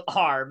my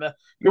arm, well,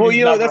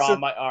 Griffey's number that's on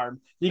my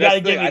arm. You got that's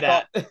to the give thing. me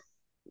that.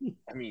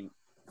 I mean,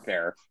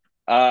 fair.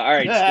 All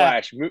right,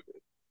 Splash.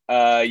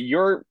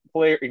 Your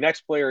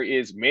next player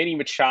is Manny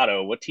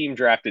Machado. What team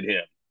drafted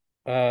him?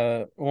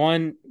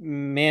 One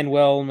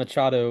Manuel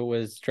Machado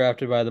was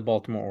drafted by the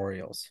Baltimore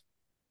Orioles.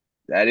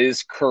 That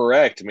is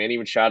correct. Manny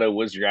Machado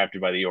was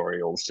drafted by the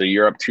Orioles. So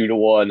you're up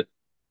 2-1.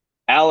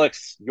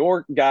 Alex,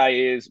 your guy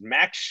is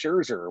Max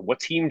Scherzer. What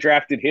team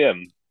drafted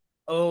him?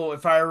 Oh,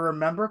 if I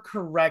remember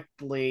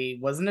correctly,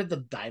 wasn't it the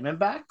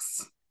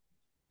Diamondbacks?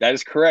 That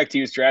is correct.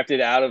 He was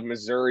drafted out of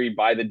Missouri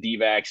by the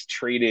D-backs,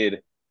 traded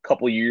a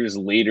couple years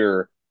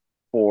later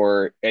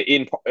for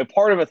in a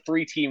part of a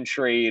three-team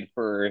trade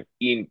for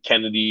Ian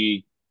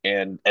Kennedy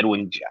and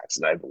Edwin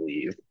Jackson, I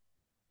believe.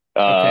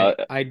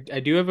 Okay, I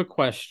do have a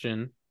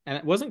question, and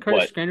it wasn't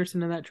Curtis What?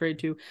 Granderson in that trade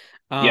too.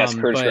 Yes,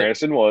 Curtis But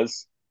Granderson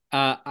was.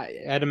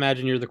 I'd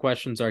imagine the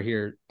questions are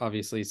here,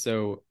 obviously.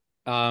 So,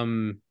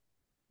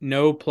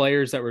 no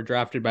players that were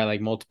drafted by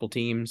like multiple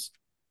teams.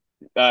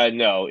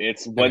 No,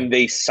 it's when Okay,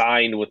 they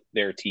signed with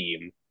their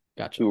team.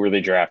 gotcha. Who were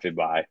they drafted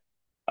by?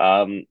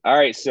 All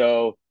right,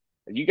 so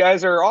you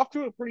guys are off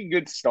to a pretty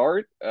good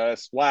start.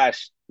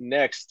 Splash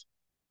next.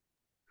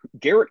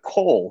 Garrett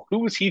Cole. Who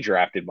was he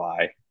drafted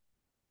by?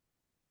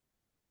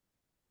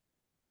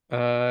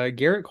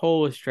 Garrett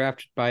Cole was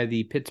drafted by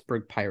the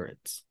Pittsburgh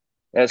Pirates.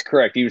 That's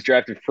correct. He was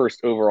drafted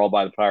first overall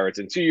by the Pirates.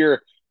 And to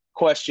your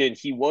question,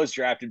 he was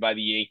drafted by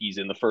the Yankees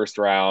in the first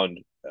round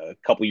a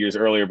couple years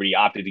earlier, but he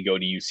opted to go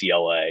to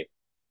UCLA.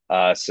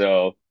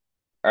 So,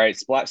 all right,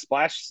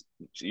 Splash,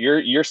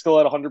 you're still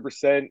at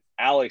 100%.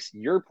 Alex,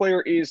 your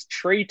player is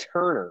Trey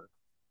Turner.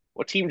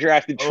 What team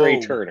drafted Trey Oh,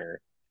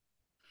 Turner?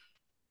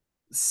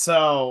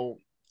 so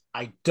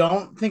I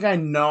don't think I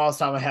know off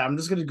the top of my head. I'm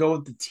just gonna go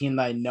with the team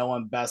that I know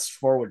I'm best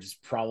for, which is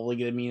probably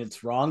gonna mean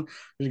it's wrong. I'm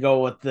gonna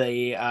go with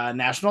the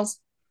Nationals.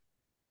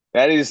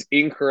 That is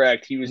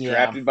incorrect. He was Yeah,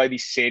 drafted by the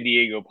San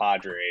Diego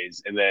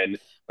Padres, and then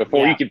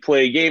before he yeah. could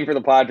play a game for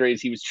the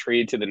Padres, he was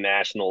traded to the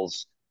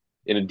Nationals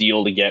in a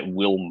deal to get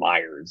Will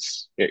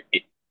Myers.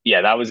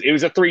 Yeah, it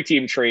was a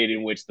three-team trade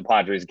in which the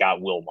Padres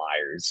got Will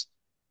Myers.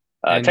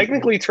 And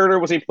Technically, Turner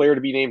was a player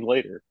to be named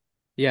later.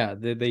 yeah,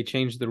 they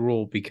changed the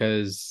rule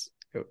because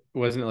it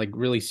wasn't like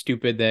really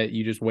stupid that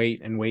you just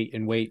wait and wait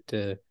and wait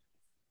to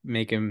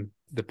make him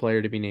the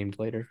player to be named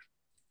later.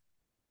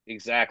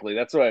 Exactly,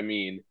 that's what I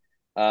mean.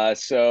 All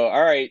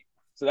right,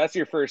 so that's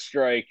your first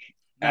strike,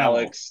 No.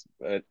 Alex.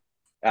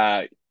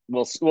 Uh,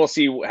 we'll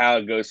see how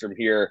it goes from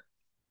here.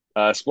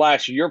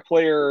 Splash, your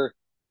player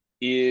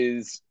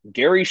is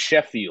Gary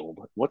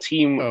Sheffield. What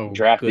team Oh,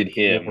 drafted good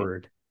him?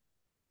 lord.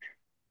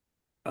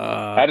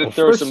 Had to Well,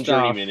 throw some first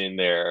journeyman off, in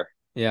there.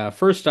 yeah,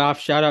 first off,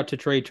 shout out to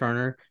Trey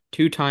Turner,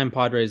 two-time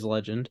Padres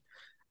legend.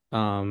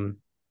 Um,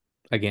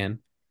 again.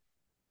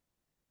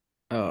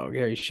 Oh,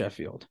 Gary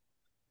Sheffield.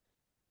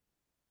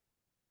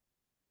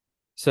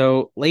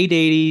 So late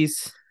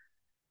 80s.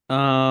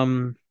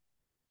 Um,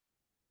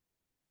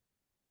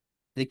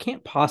 they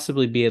can't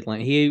possibly be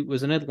Atlanta. He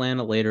was in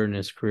Atlanta later in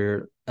his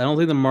career. I don't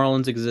think the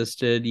Marlins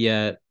existed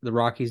yet. The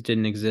Rockies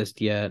didn't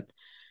exist yet.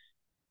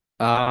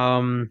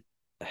 Um,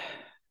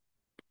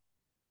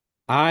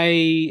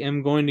 I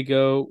am going to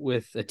go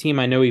with a team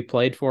I know he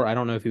played for. I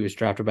don't know if he was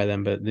drafted by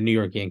them, but the New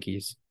York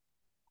Yankees.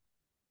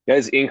 That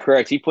is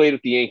incorrect. He played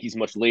with the Yankees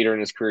much later in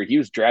his career. He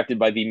was drafted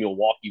by the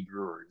Milwaukee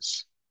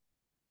Brewers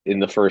in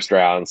the first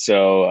round.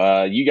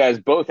 So you guys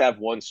both have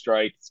one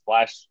strike.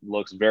 Splash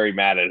looks very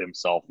mad at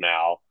himself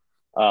now.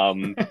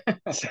 Um,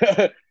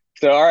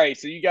 so, all right.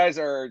 So you guys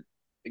are,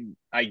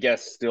 I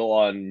guess, still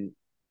on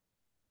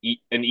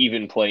an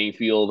even playing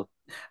field.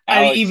 I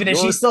mean, Alex, even if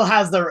she still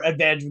has the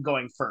advantage of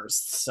going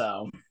first,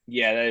 so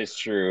yeah, that is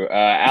true.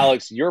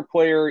 Alex, your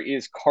player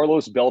is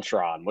Carlos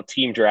Beltran. What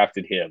team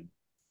drafted him?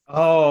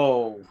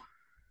 oh,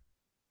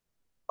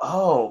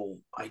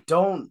 I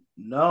don't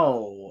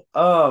know.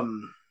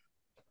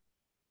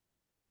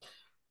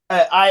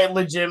 I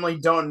legitimately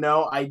don't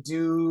know. I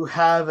do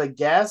have a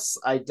guess.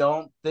 I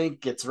don't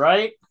think it's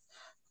right.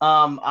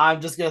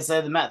 I'm just gonna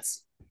say the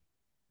Mets.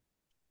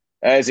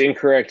 That is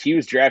incorrect. He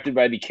was drafted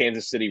by the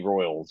Kansas City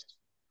Royals.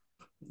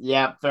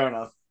 Yeah, fair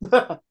enough.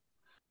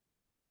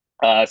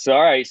 All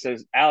right. So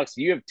Alex,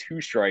 you have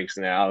two strikes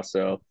now.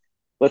 So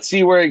let's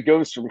see where it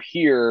goes from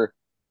here.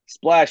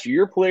 Splash,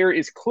 your player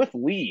is Cliff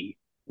Lee.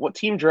 What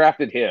team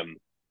drafted him?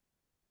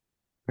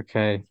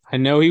 Okay. I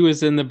know he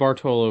was in the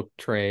Bartolo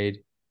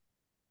trade,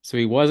 so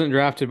he wasn't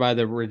drafted by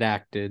the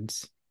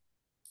Redacteds.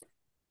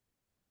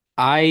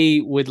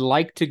 I would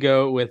like to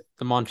go with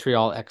the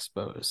Montreal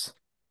Expos.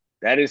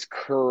 That is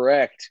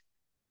correct.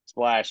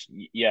 Splash,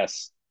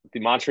 yes, the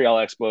Montreal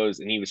Expos,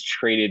 and he was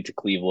traded to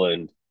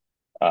Cleveland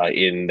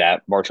in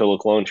that Bartolo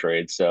clone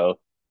trade. So,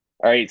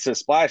 all right, so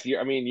Splash,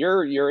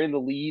 you're in the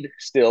lead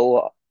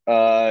still.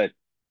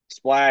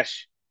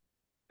 Splash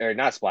or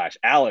not Splash,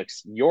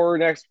 Alex, your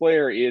next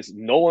player is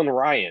Nolan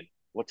Ryan.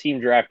 What team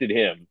drafted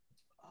him?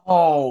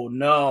 Oh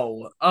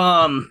no.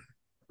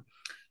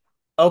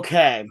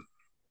 Okay.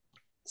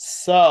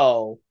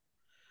 So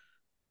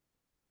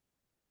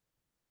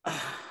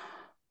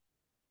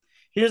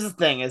here's the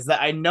thing: is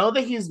that I know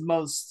that he's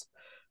most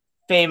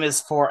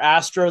famous for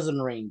Astros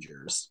and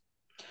Rangers,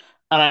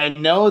 and I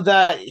know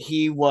that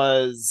he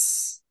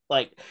was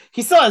like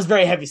he still has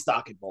very heavy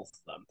stock in both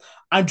of them.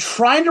 I'm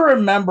trying to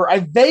remember. I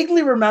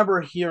vaguely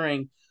remember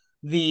hearing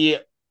the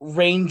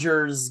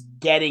Rangers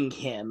getting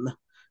him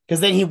because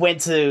then he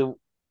went to.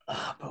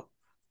 But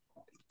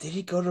did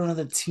he go to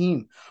another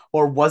team,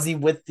 or was he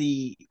with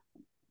the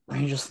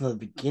Rangers from the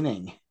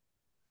beginning?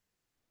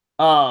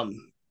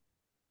 Um,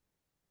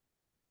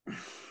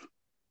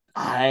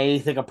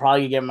 I think I'll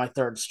probably get my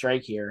third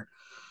strike here,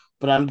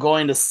 but I'm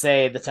going to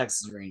say the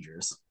Texas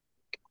Rangers.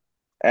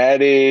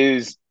 That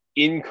is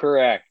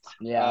incorrect.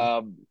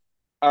 Yeah.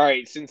 All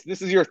right, since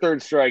this is your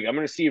third strike, I'm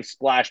going to see if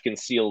Splash can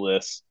seal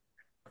this.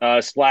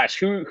 Splash,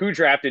 who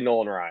drafted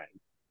Nolan Ryan?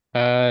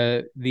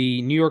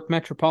 The New York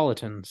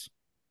Metropolitans.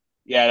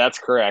 Yeah, that's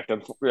correct.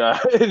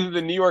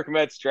 The New York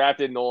Mets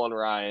drafted Nolan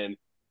Ryan,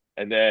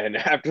 and then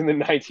after the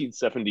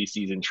 1970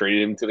 season,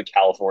 traded him to the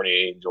California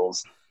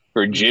Angels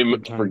for Jim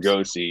Good times.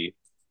 Fregosi.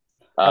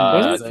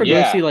 Wasn't Amazing.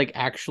 Yeah, Fregosi like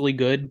actually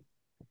good?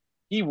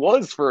 he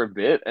was for a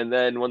bit, and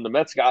then when the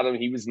Mets got him,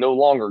 he was no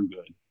longer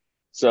good.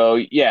 So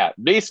yeah,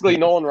 basically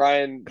Nolan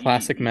Ryan,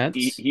 Classic he,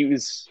 Mets. he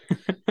was.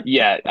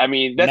 Yeah, I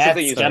mean that's the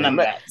thing Mets is gonna Sorry.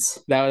 Mets.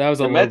 That was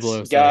a the low Mets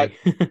blow. got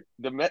Sorry.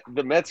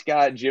 the Mets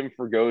got Jim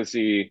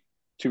Fregosi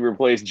to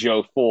replace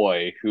Joe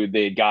Foy, who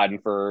they'd gotten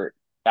for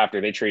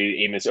after they traded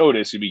Amos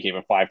Otis, who became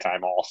a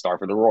 5-time All Star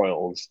for the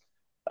Royals.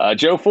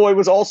 Joe Foy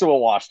was also a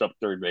washed up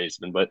third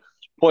baseman, but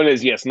point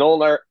is, yes,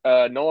 Nolan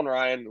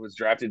Ryan was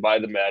drafted by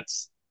the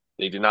Mets.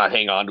 They did not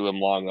hang on to him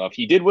long enough.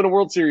 He did win a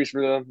World Series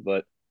for them,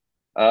 but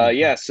Mhm.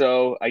 yeah.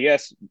 So I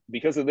guess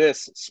because of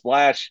this,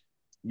 Splash,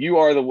 you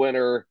are the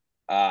winner.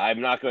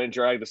 I'm not going to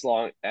drag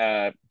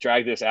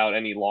this out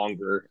any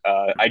longer.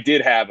 I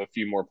did have a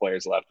few more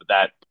players left, but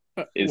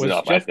that is Was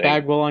enough, I Jeff think.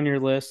 Bagwell on your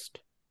list?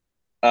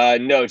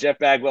 No, Jeff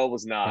Bagwell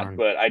was not, Darn.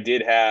 but I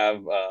did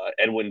have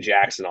Edwin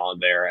Jackson on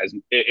there. As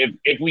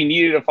if we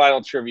needed a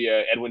final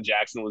trivia, Edwin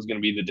Jackson was going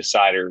to be the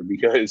decider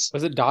because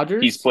Was it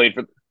he's Dodgers? played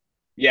for.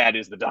 Yeah, it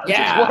is the Dodgers.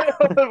 Yeah. What?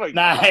 Oh my god!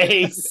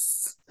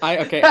 Nice.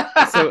 Okay.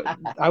 So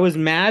I was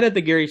mad at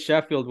the Gary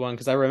Sheffield one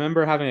because I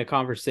remember having a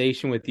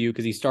conversation with you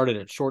because he started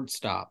at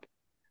shortstop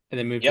and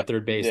then moved to Yep,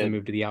 third he base and did.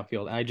 moved to the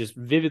outfield. I just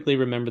vividly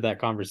remember that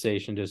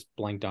conversation, just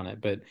blanked on it.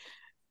 But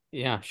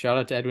yeah, shout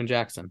out to Edwin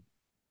Jackson.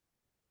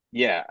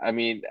 Yeah, I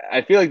mean,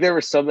 I feel like there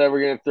were some that were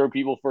going to throw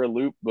people for a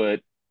loop, but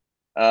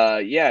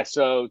yeah.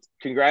 So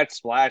congrats,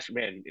 Splash,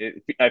 man.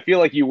 I feel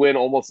like you win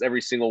almost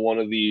every single one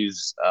of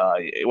these,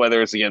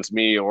 whether it's against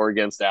me or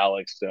against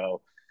Alex.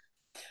 So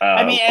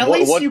I mean, at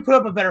least what you put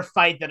up a better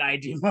fight than I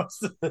do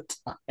most of the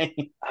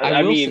time. I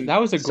I will say mean, that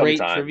was a great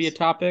trivia sometimes.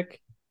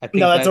 topic. I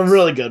No, think that's a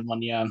really good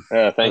one. Yeah.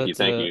 Thank you, that's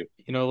thank a you.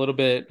 a little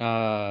bit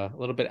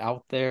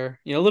out there,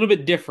 a little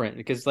bit different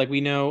because like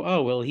we know,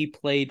 oh well, he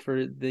played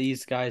for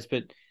these guys,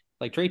 but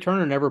like Trey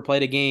Turner never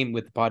played a game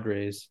with the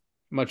Padres,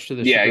 much to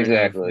the Yeah,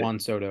 chagrin of exactly. Juan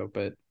Soto.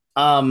 But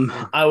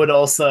yeah, I would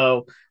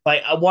also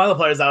like one of the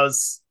players I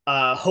was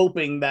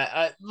hoping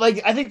that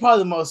like I think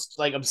probably the most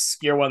like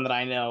obscure one that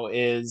I know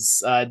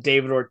is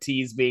David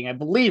Ortiz being I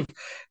believe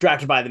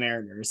drafted by the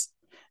Mariners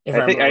if I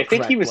I remember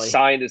think he was correctly.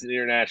 signed as an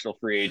international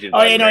free agent Oh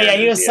by yeah, the no, yeah,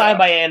 he Mariners. was signed Yeah,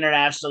 by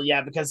International,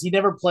 yeah, because he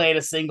never played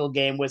a single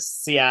game with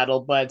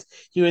Seattle, but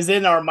he was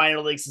in our minor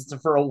league system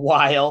for a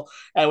while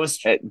and was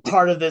Uh,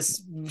 part of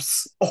this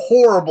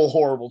horrible,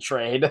 horrible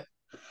trade. and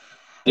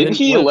didn't then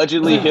he what?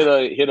 allegedly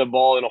hit a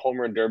ball in a home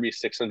run derby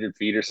 600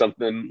 feet or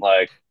something?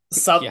 Like,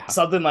 Yeah,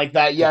 Something like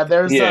that. Yeah,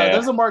 there's yeah,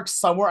 a mark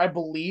somewhere I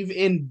believe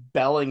in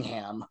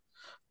Bellingham,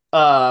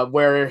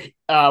 where it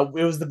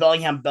was the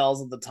Bellingham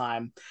Bells at the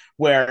time,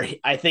 where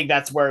I think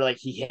that's where like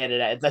he hit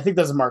it at. I think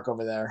there's a mark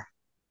over there.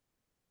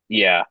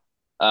 yeah.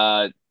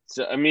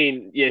 So I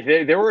mean,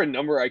 yeah, there were a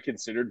number I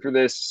considered for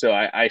this, so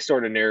I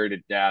sort of narrowed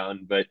it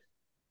down. But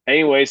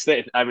anyways,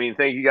 I mean,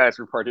 thank you guys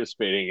for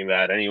participating in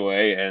that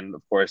anyway, and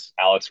of course,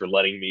 Alex for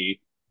letting me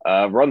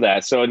run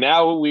that. So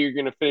now we're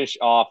gonna finish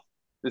off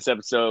this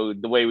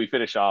episode the way we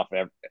finish off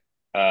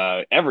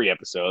every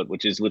episode,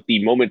 which is with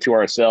the moment to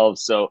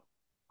ourselves. So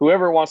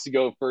whoever wants to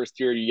go first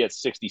here, you get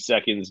 60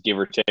 seconds, give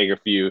or take a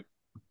few,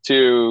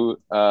 to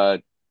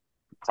talk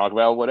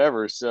about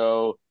whatever.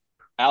 So,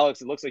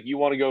 Alex, it looks like you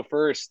want to go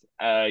first.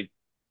 Go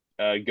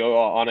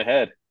on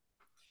ahead.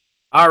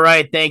 All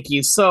right, thank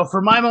you. So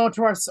for my moment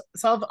to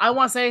ourselves, I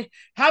want to say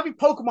Happy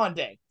Pokemon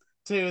Day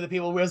to the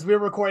people as we're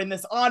recording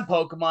this on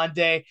Pokemon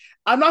Day.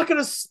 I'm not going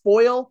to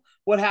spoil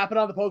what happened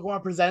on the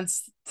Pokemon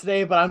Presents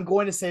today, but I'm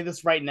going to say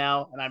this right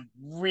now, and I'm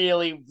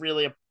really,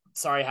 really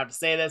sorry I have to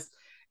say this.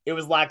 It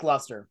was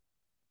lackluster.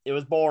 It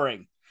was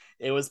boring.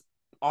 It was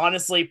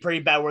honestly pretty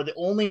bad. Were the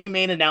only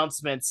main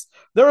announcements.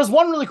 There was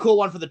one really cool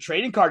one for the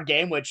trading card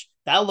game, which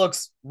that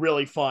looks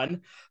really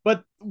fun.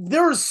 But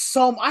there was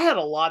I had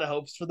a lot of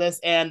hopes for this,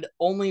 and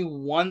only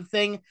one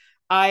thing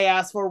I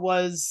asked for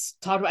was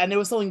talked about, and it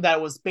was something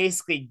that was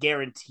basically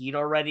guaranteed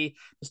already.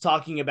 Just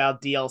talking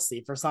about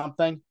DLC for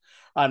something.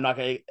 I'm not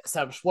going to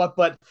establish what,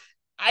 but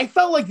I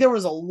felt like there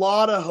was a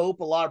lot of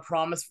hope, a lot of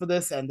promise for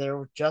this, and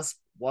there just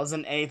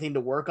wasn't anything to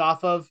work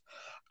off of.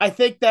 I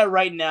think that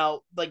right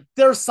now, like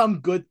there's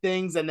some good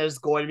things and there's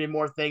going to be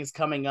more things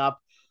coming up.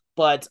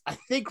 But I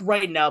think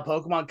right now,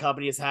 Pokemon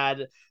Company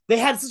they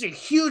had such a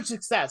huge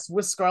success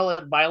with Scarlet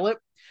and Violet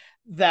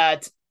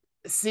that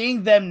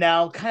seeing them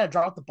now kind of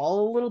drop the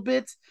ball a little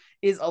bit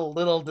is a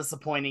little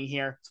disappointing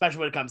here, especially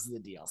when it comes to the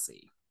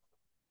DLC.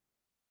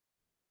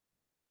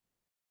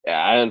 Yeah,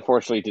 I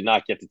unfortunately did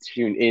not get to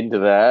tune into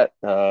that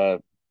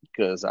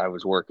because I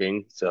was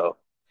working. So,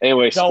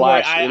 anyway, Don't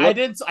worry, Splash. It I looked.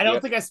 didn't. I don't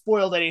Yep. think I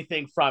spoiled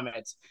anything from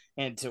it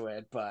into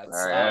it, but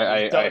All right.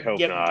 I don't hope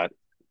get. not.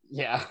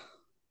 Yeah.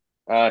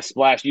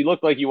 Splash. You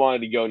look like you wanted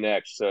to go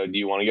next. So, do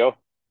you want to go?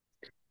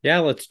 yeah,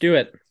 let's do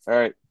it. All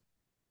right.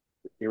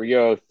 Here we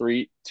go.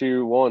 Three,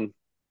 two, one.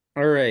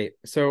 All right.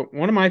 So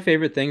one of my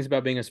favorite things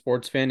about being a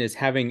sports fan is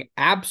having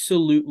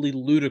absolutely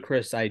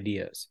ludicrous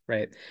ideas,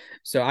 right?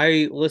 So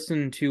I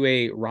listened to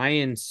a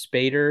Ryan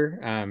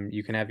Spader.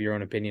 You can have your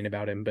own opinion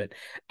about him, but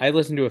I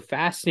listened to a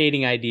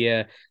fascinating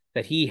idea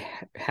that he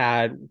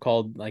had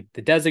called like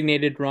the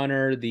designated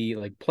runner, the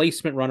like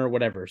placement runner,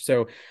 whatever.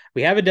 So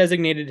we have a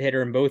designated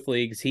hitter in both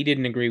leagues. He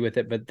didn't agree with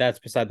it, but that's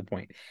beside the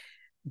point.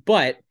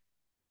 But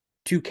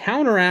To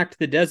counteract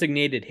the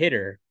designated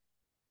hitter,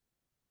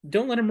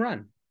 don't let him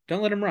run.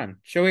 Don't let him run.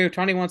 Shohei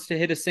Ohtani wants to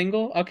hit a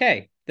single.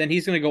 Okay, then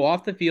he's going to go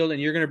off the field,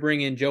 and you're going to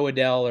bring in Jo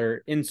Adell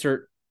or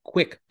insert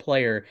quick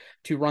player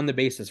to run the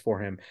bases for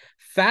him.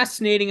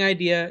 Fascinating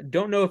idea.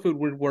 Don't know if it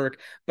would work,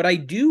 but I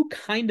do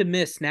kind of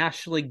miss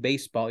National League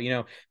Baseball.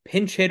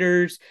 Pinch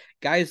hitters,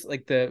 guys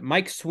like the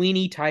Mike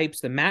Sweeney types,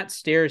 the Matt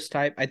Stairs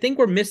type. I think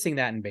we're missing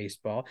that in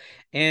baseball.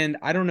 And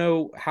I don't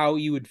know how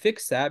you would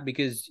fix that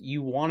because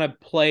you want to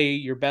play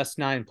your best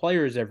 9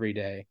 players every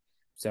day.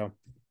 So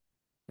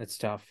that's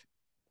tough.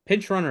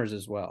 Pinch runners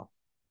as well.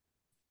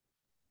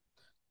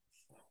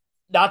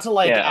 Not to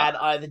Yeah.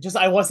 add, just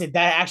I want to say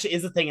that actually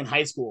is a thing in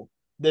high school.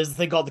 There's a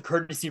thing called the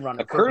courtesy runner.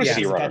 A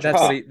courtesy runner.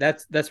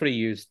 That's what he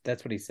used.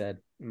 That's what he said.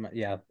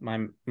 Yeah,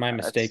 my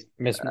mistake.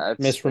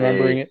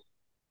 Misremembering it.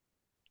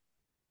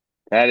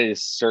 That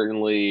is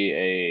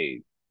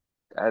certainly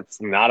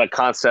that's not a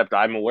concept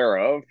I'm aware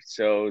of.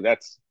 So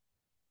that's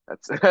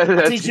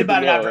I'll teach you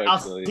about it after.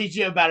 I'll teach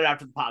you about it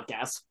after the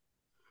podcast.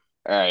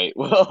 All right.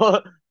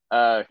 Well,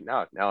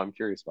 now I'm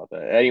curious about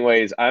that.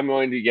 Anyways, I'm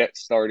going to get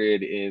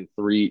started in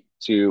 3,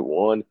 2,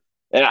 1.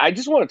 And I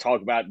just want to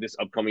talk about this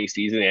upcoming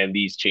season and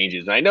these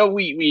changes. And I know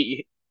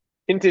we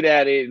hinted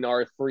at it in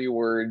our 3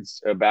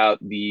 words about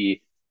the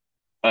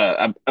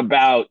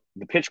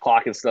pitch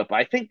clock and stuff. But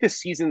I think this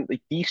season,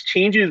 like, these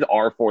changes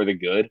are for the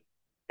good,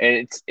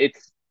 and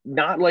it's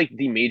not like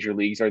the major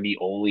leagues are the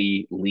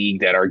only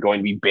league that are going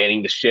to be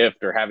banning the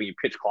shift or having a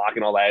pitch clock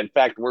and all that. In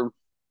fact,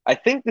 I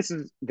think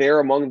they're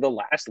among the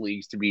last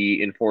leagues to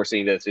be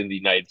enforcing this in the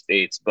United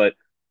States. But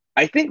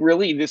I think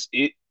really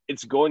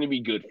it's going to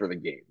be good for the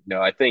game. No,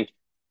 I think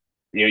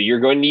you're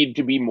going to need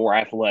to be more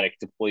athletic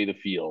to play the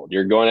field.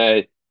 You're going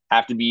to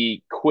have to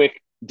be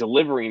quick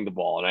delivering the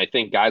ball. And I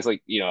think guys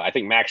like, I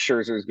think Max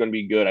Scherzer is going to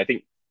be good. I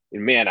think,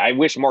 man, I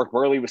wish Mark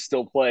Buehrle was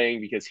still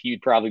playing because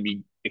he'd probably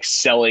be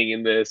excelling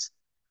in this.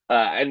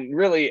 And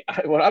really,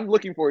 what I'm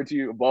looking forward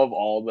to above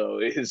all, though,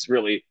 is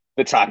really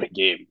the topic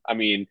game. I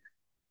mean,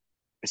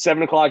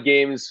 7 o'clock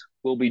games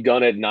will be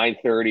done at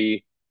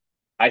 9:30.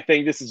 I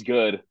think this is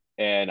good.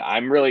 And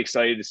I'm really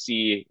excited to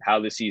see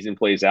how the season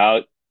plays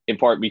out, in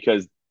part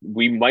because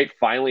we might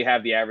finally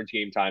have the average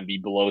game time be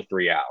below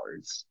 3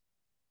 hours.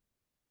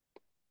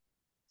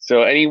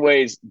 So,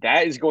 anyways,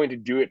 that is going to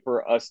do it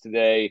for us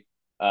today.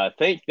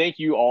 Thank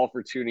you all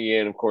for tuning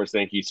in. Of course,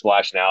 thank you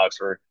Splash and Alex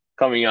for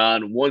coming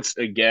on once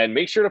again.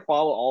 Make sure to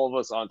follow all of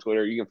us on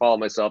Twitter. You can follow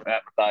myself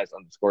at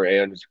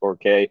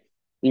Matthias_A_K.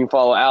 You can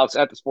follow Alex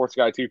at the Sports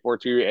Guy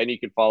 242, and you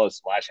can follow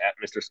Splash at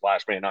Mr.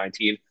 Splashman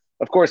 19.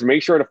 Of course,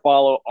 make sure to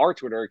follow our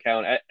Twitter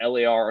account at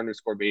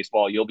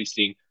LAR_baseball. You'll be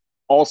seeing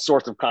all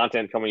sorts of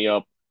content coming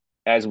up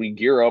as we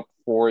gear up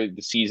for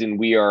the season.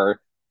 We are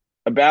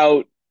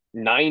about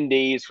 9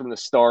 days from the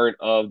start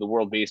of the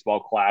World Baseball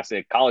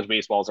Classic. College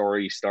baseball has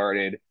already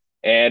started,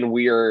 and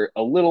we are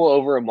a little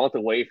over a month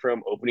away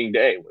from opening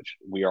day, which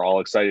we are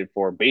all excited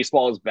for.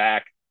 Baseball is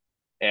back,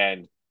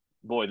 and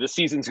boy, this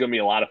season's going to be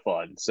a lot of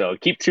fun. So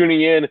keep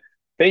tuning in.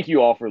 Thank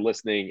you all for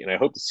listening, and I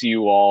hope to see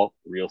you all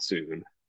real soon.